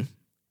calling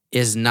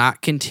is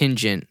not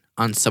contingent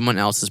on someone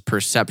else's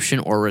perception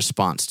or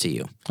response to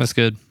you. That's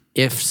good.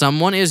 If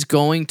someone is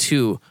going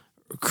to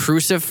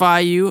crucify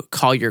you,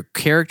 call your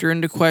character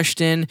into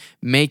question,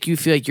 make you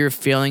feel like you're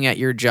failing at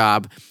your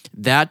job,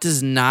 that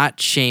does not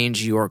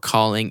change your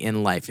calling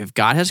in life. If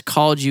God has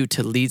called you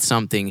to lead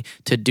something,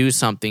 to do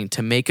something,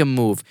 to make a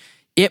move,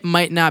 it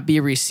might not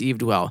be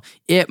received well.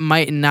 It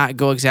might not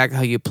go exactly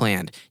how you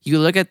planned. You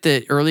look at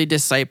the early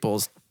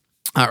disciples,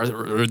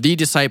 or the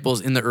disciples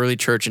in the early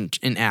church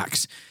in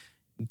Acts.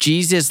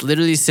 Jesus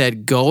literally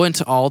said, go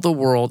into all the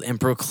world and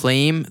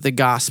proclaim the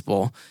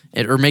gospel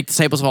or make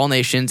disciples of all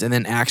nations. And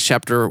then Acts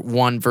chapter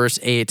 1, verse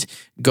 8,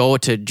 go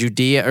to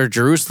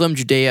Jerusalem,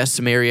 Judea,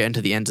 Samaria, and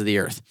to the ends of the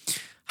earth.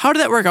 How did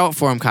that work out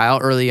for them, Kyle,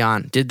 early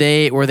on?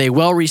 Were they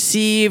well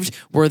received?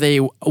 Were they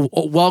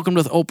welcomed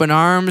with open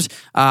arms?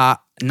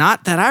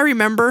 Not that I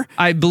remember.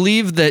 I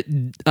believe that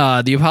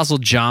the Apostle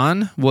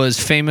John was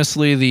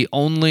famously the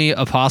only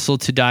apostle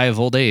to die of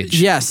old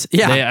age. Yes.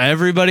 Yeah.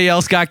 Everybody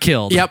else got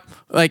killed. Yep.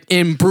 Like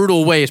in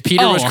brutal ways.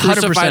 Peter was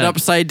crucified 100%.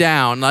 Upside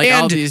down. Like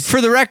and all these.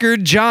 For the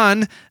record,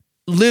 John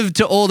lived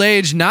to old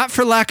age not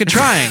for lack of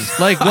trying.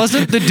 Like,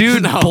 wasn't the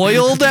dude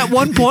boiled at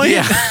one point?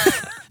 Yeah.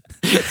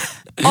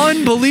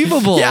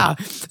 Unbelievable. Yeah.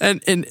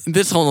 And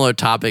this whole other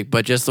topic,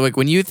 but just like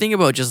when you think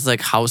about just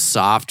like how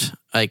soft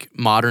like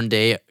modern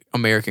day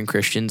American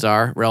Christians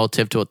are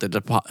relative to what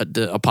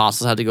the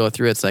apostles had to go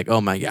through, it's like, oh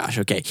my gosh,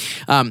 okay.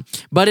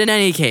 But in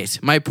any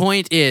case, my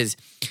point is,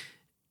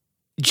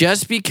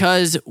 just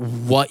because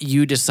what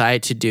you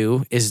decide to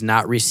do is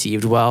not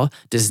received well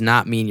does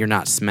not mean you're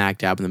not smack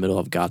dab in the middle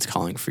of God's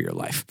calling for your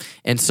life.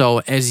 And so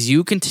as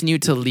you continue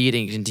to lead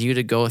and continue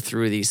to go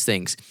through these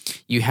things,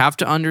 you have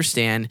to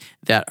understand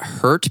that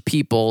hurt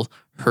people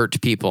hurt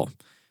people.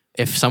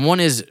 If someone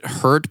is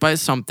hurt by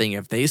something,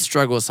 if they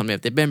struggle with something,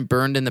 if they've been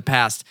burned in the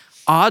past,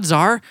 odds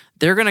are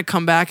they're going to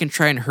come back and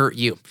try and hurt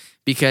you,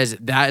 because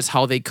that is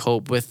how they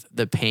cope with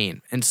the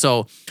pain. And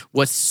so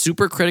what's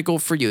super critical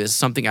for you, is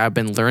something I've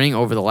been learning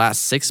over the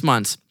last 6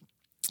 months,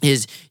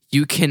 is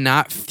you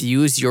cannot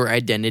fuse your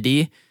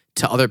identity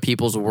to other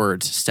people's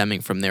words stemming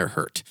from their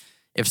hurt.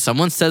 If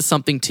someone says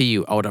something to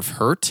you out of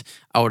hurt,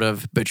 out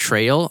of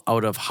betrayal,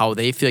 out of how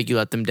they feel like you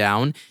let them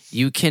down,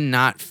 you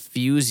cannot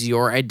fuse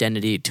your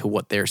identity to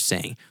what they're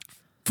saying.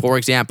 For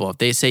example, if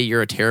they say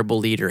you're a terrible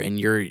leader and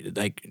you're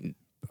like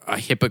a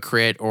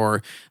hypocrite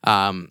or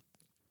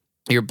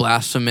you're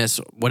blasphemous,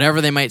 whatever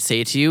they might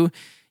say to you,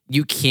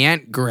 you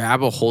can't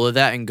grab a hold of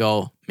that and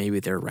go, maybe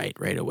they're right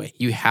away.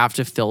 You have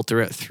to filter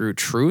it through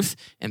truth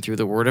and through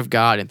the word of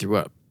God and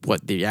through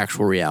what the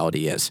actual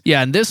reality is.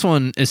 Yeah, and this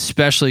one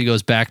especially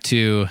goes back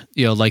to,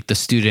 like the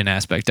student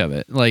aspect of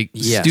it. Like,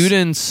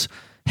 students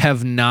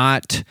have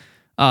not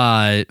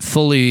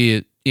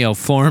fully,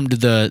 formed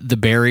the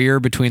barrier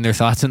between their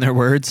thoughts and their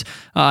words.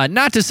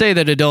 Not to say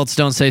that adults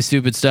don't say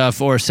stupid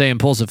stuff or say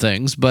impulsive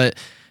things, but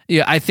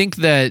yeah, I think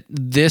that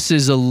this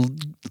is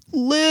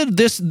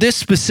this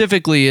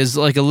specifically is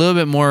like a little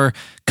bit more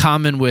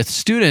common with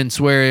students,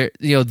 where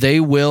they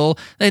will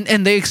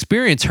and they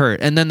experience hurt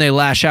and then they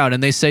lash out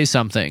and they say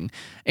something.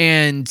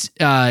 And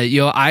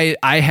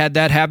I had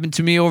that happen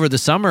to me over the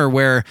summer,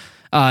 where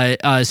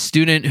a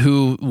student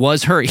who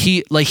was hurt,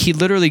 he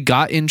literally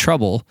got in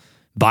trouble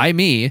by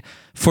me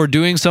for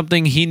doing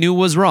something he knew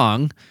was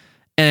wrong.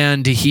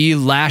 And he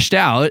lashed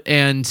out,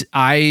 and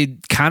I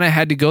kind of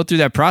had to go through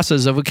that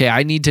process of, okay,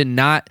 I need to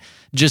not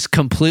just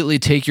completely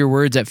take your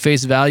words at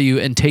face value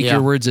and take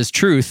your words as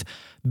truth,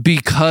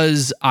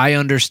 because I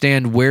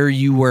understand where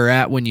you were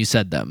at when you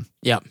said them.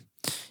 Yeah.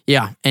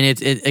 Yeah. And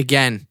it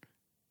again,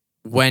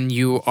 when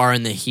you are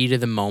in the heat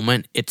of the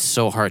moment, it's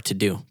so hard to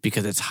do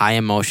because it's high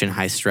emotion,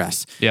 high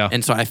stress. Yeah.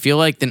 And so I feel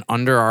like an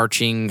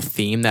underarching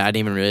theme that I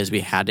didn't even realize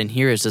we had in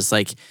here is just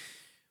like,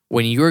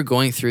 when you are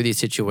going through these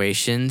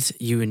situations,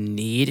 you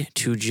need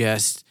to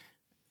just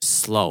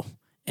slow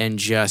and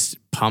just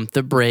pump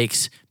the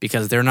brakes,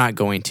 because they're not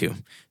going to.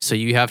 So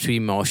you have to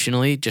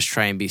emotionally just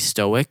try and be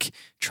stoic,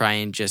 try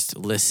and just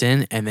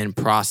listen, and then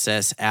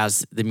process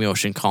as the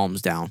emotion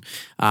calms down.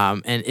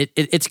 And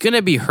it's going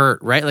to be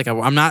hurt, right? Like,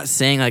 I'm not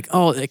saying like,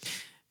 oh, like,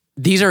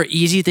 these are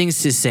easy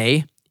things to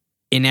say.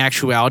 In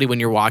actuality, when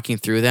you're walking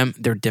through them,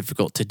 they're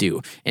difficult to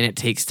do, and it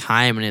takes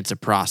time, and it's a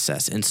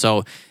process. And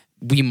so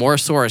we more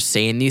so are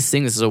saying these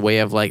things as a way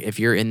of like, if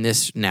you're in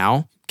this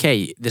now,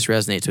 okay, this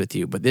resonates with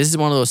you. But this is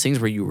one of those things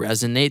where you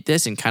resonate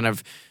this, and kind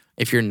of,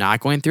 if you're not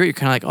going through it, you're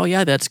kind of like, oh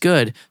yeah, that's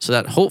good. So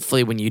that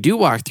hopefully when you do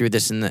walk through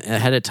this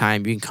ahead of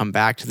time, you can come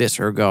back to this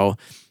or go,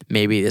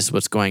 maybe this is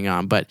what's going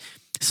on. But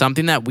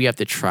something that we have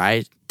to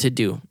try to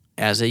do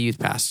as a youth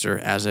pastor,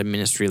 as a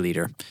ministry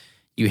leader,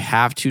 you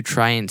have to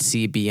try and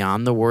see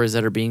beyond the words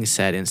that are being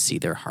said and see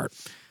their heart.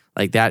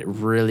 Like that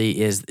really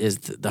is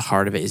the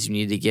heart of it, is you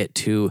need to get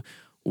to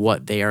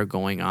what they are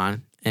going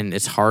on. And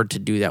it's hard to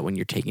do that when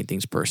you're taking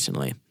things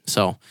personally.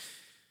 So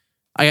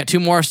I got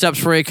 2 more steps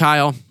for you,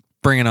 Kyle.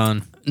 Bring it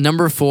on.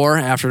 Number 4,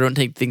 after don't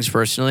take things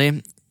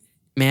personally,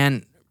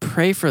 man,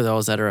 pray for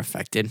those that are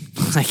affected.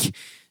 Like,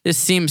 this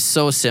seems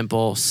so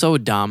simple, so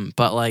dumb,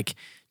 but like,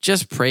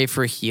 just pray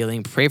for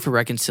healing, pray for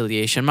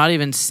reconciliation. I'm not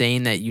even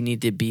saying that you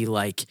need to be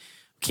like,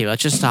 okay,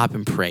 let's just stop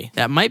and pray.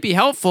 That might be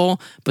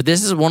helpful, but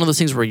this is one of those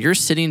things where you're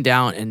sitting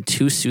down and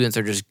 2 students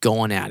are just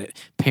going at it.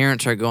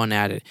 Parents are going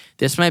at it.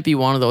 This might be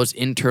one of those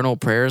internal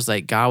prayers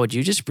like, God, would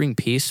you just bring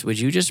peace? Would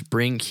you just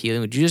bring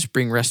healing? Would you just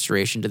bring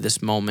restoration to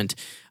this moment?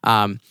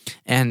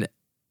 And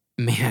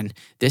man,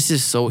 this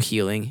is so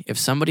healing. If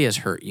somebody has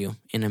hurt you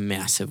in a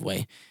massive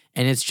way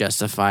and it's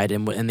justified,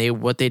 and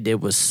what they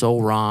did was so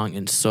wrong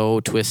and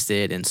so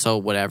twisted and so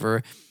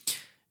whatever,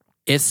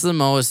 it's the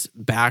most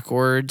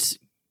backwards,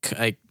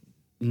 like,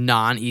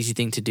 non-easy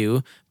thing to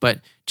do, but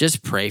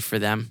just pray for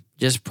them.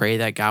 Just pray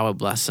that God would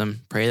bless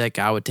them. Pray that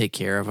God would take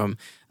care of them.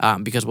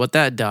 Because what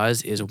that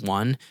does is,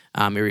 1,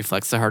 it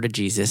reflects the heart of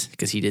Jesus,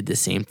 because he did the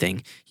same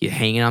thing. He's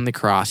hanging on the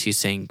cross. He's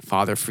saying,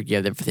 Father,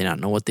 forgive them, for they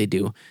don't know what they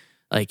do.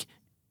 Like,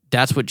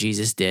 that's what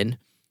Jesus did.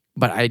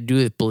 But I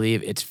do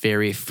believe it's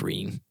very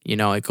freeing. You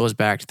know, it goes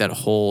back to that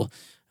whole,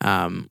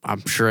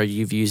 I'm sure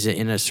you've used it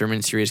in a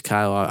sermon series,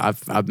 Kyle.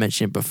 I've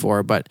mentioned it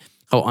before, but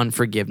how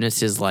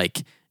unforgiveness is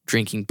like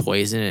drinking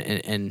poison,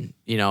 and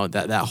you know,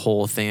 that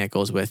whole thing that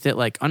goes with it.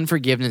 Like,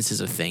 unforgiveness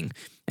is a thing.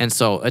 And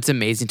so it's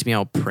amazing to me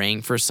how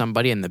praying for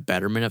somebody and the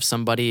betterment of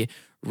somebody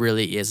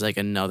really is like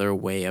another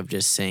way of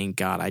just saying,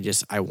 God,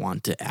 I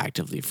want to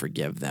actively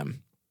forgive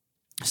them.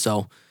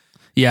 So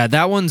yeah,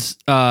 that one's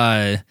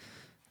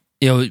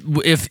you know,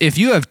 if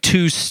you have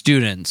 2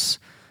 students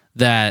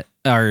that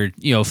are,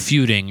 you know,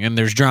 feuding, and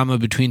there's drama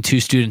between 2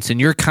 students, and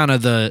you're kind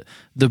of the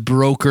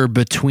broker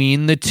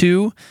between the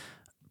 2,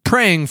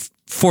 praying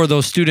for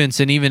those students,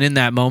 and even in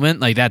that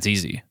moment, like, that's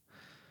easy.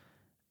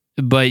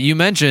 But you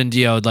mentioned,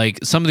 you know, like,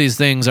 some of these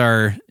things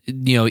are,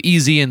 you know,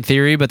 easy in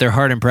theory, but they're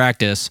hard in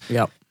practice.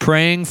 Yep.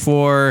 Praying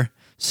for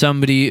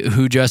somebody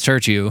who just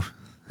hurt you.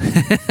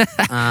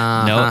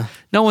 No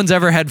one's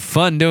ever had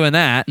fun doing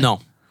that.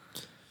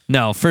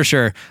 No, for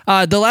sure.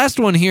 The last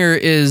one here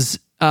is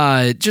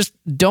just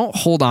don't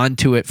hold on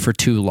to it for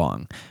too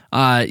long.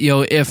 You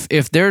know,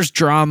 if there's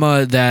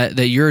drama that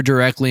you're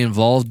directly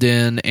involved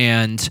in,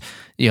 and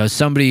you know,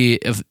 somebody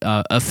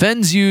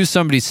offends you,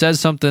 somebody says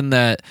something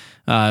that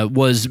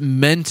was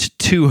meant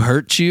to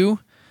hurt you,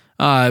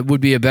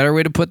 would be a better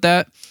way to put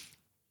that.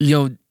 You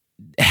know,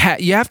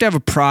 you have to have a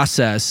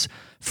process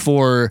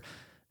for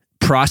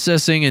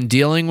processing and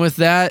dealing with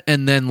that,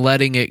 and then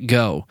letting it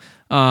go.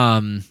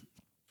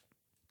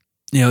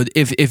 You know,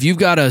 if you've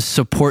got a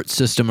support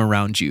system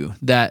around you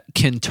that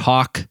can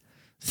talk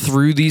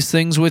through these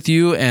things with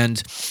you,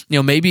 and you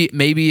know,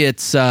 maybe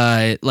it's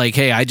like,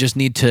 hey, I just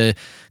need to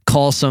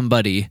call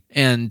somebody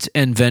and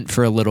vent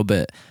for a little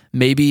bit.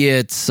 Maybe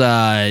it's you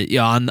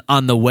know,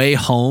 on the way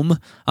home,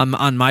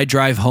 on my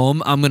drive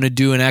home, I'm going to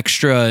do an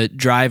extra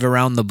drive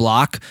around the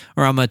block,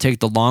 or I'm going to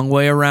take the long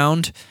way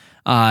around,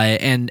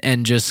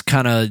 and just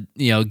kind of,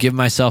 you know, give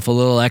myself a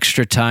little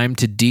extra time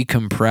to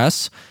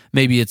decompress.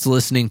 Maybe it's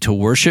listening to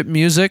worship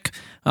music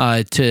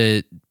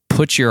to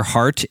put your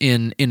heart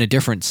in a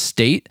different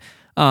state.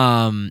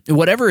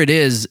 Whatever it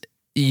is,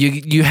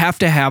 you have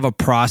to have a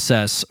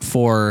process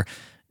for,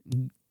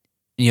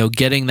 you know,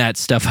 getting that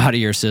stuff out of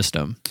your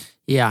system.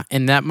 Yeah,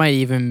 and that might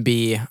even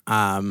be,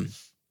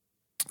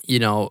 you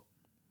know,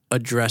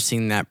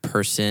 addressing that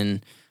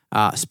person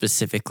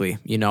specifically.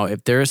 You know,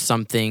 if there is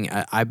something,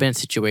 I've been in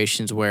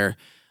situations where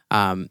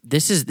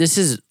this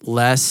is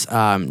less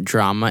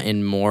drama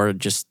and more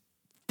just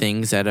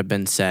things that have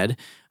been said.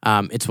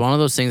 It's one of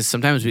those things,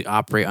 sometimes we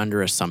operate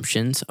under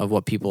assumptions of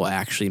what people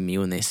actually mean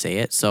when they say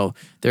it. So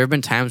there have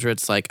been times where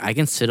it's like, I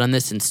can sit on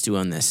this and stew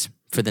on this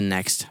for the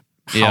next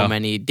how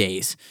many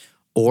days.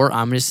 Or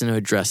I'm just going to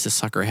address the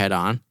sucker head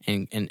on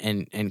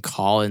and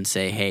call and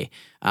say, hey,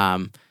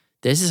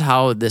 this is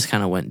how this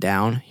kind of went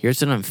down. Here's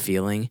what I'm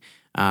feeling.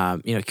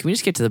 You know, can we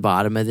just get to the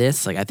bottom of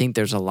this? Like, I think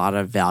there's a lot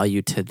of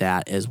value to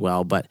that as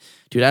well. But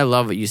dude, I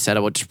love what you said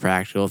about just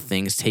practical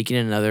things, taking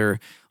another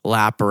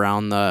lap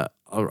around the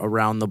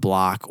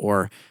block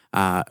or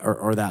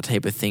that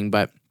type of thing.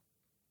 But,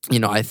 you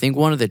know, I think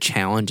one of the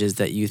challenges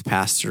that youth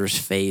pastors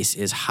face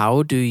is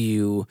how do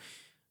you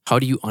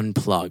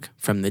unplug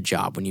from the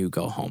job when you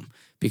go home?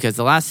 because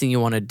the last thing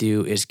you want to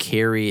do is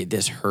carry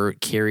this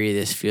hurt, carry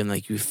this feeling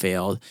like you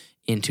failed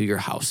into your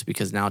house,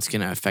 because now it's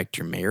going to affect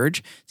your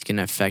marriage. It's going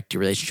to affect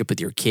your relationship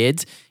with your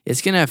kids.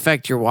 It's going to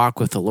affect your walk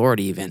with the Lord,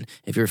 even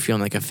if you're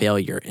feeling like a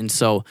failure. And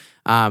so,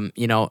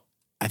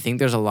 I think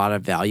there's a lot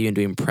of value in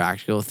doing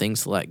practical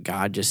things to let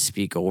God just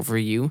speak over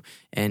you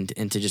and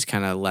to just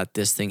kind of let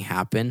this thing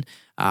happen.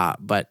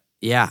 But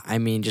yeah, I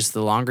mean, just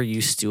the longer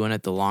you stew in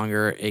it, the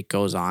longer it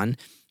goes on,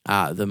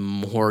 the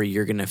more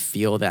you're going to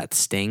feel that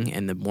sting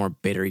and the more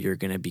bitter you're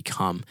going to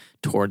become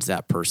towards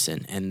that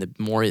person. And the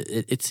more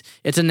it's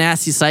a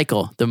nasty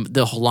cycle.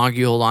 The longer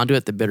you hold on to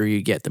it, the bitter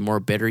you get. The more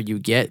bitter you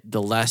get,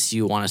 the less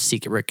you want to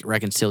seek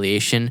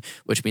reconciliation,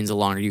 which means the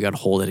longer you got to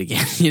hold it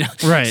again,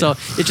 Right. So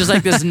it's just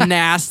like this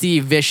nasty,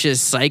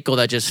 vicious cycle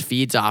that just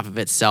feeds off of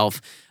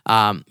itself.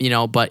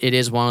 But it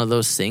is one of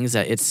those things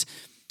that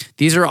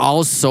these are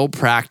all so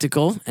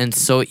practical and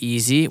so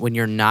easy when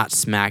you're not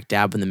smack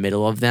dab in the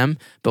middle of them.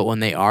 But when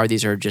they are,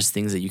 these are just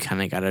things that you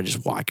kind of got to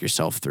just walk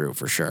yourself through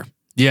for sure.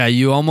 Yeah,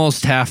 you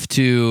almost have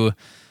to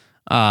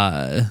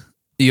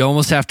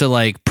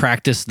like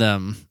practice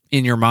them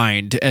in your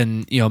mind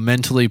and,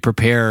 mentally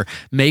prepare,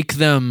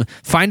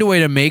 find a way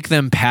to make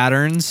them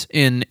patterns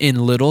in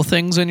little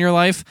things in your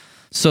life,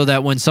 so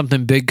that when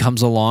something big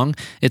comes along,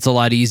 it's a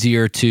lot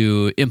easier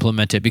to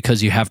implement it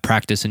because you have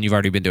practice and you've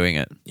already been doing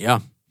it. Yeah.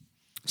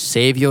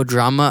 Save your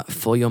drama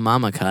for your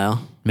mama,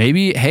 Kyle.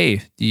 Maybe,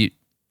 hey,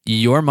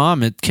 your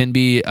mom, it can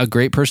be a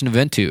great person to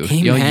vent to.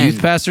 Amen.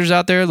 Youth pastors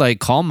out there, like,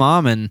 call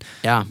mom and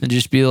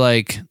just be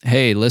like,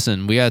 hey,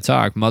 listen, we got to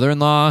talk.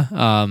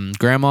 Mother-in-law,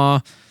 grandma,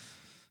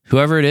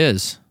 whoever it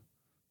is.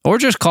 Or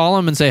just call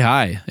them and say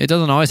hi. It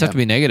doesn't always have to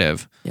be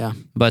negative. Yeah.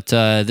 But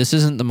this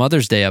isn't the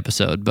Mother's Day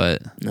episode,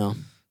 but no.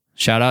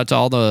 Shout out to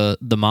all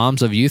the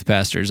moms of youth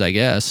pastors, I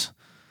guess.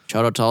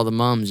 Shout out to all the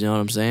moms, you know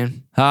what I'm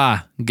saying?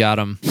 Got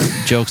them.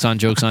 Jokes on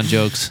jokes on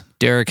jokes.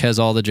 Derek has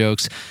all the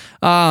jokes.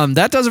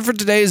 That does it for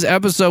today's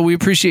episode. We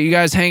appreciate you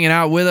guys hanging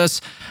out with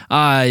us.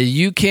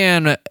 You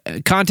can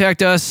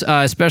contact us,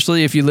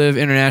 especially if you live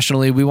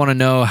internationally. We want to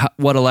know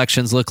what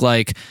elections look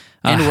like.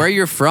 And where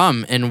you're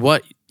from and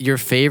what your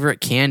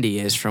favorite candy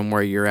is from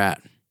where you're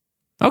at.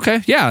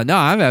 Okay. Yeah. No,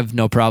 I have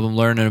no problem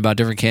learning about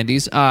different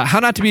candies. How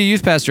not to be a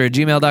youth pastor at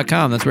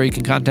gmail.com. That's where you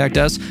can contact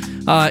us.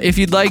 If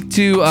you'd like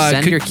to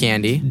send your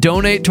candy,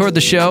 donate toward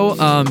the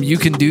show, you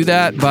can do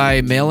that by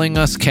mailing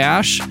us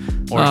cash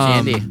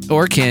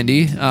or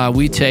candy.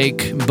 We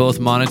take both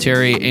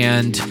monetary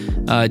and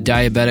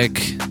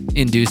diabetic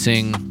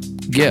inducing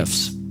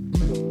gifts.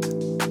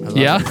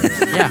 Yeah.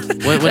 Yeah.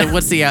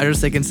 What's the address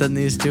they can send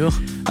these to?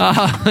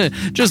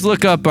 Just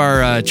look up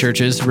our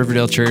churches,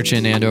 Riverdale Church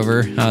in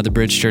Andover, the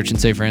Bridge Church in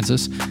St.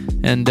 Francis,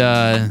 and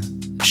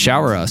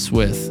shower us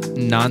with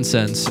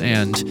nonsense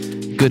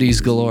and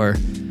goodies galore.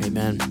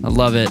 Amen. I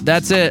love it.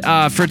 That's it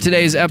for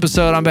today's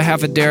episode. On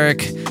behalf of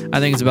Derek, I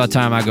think it's about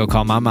time I go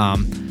call my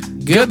mom.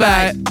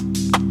 Goodbye.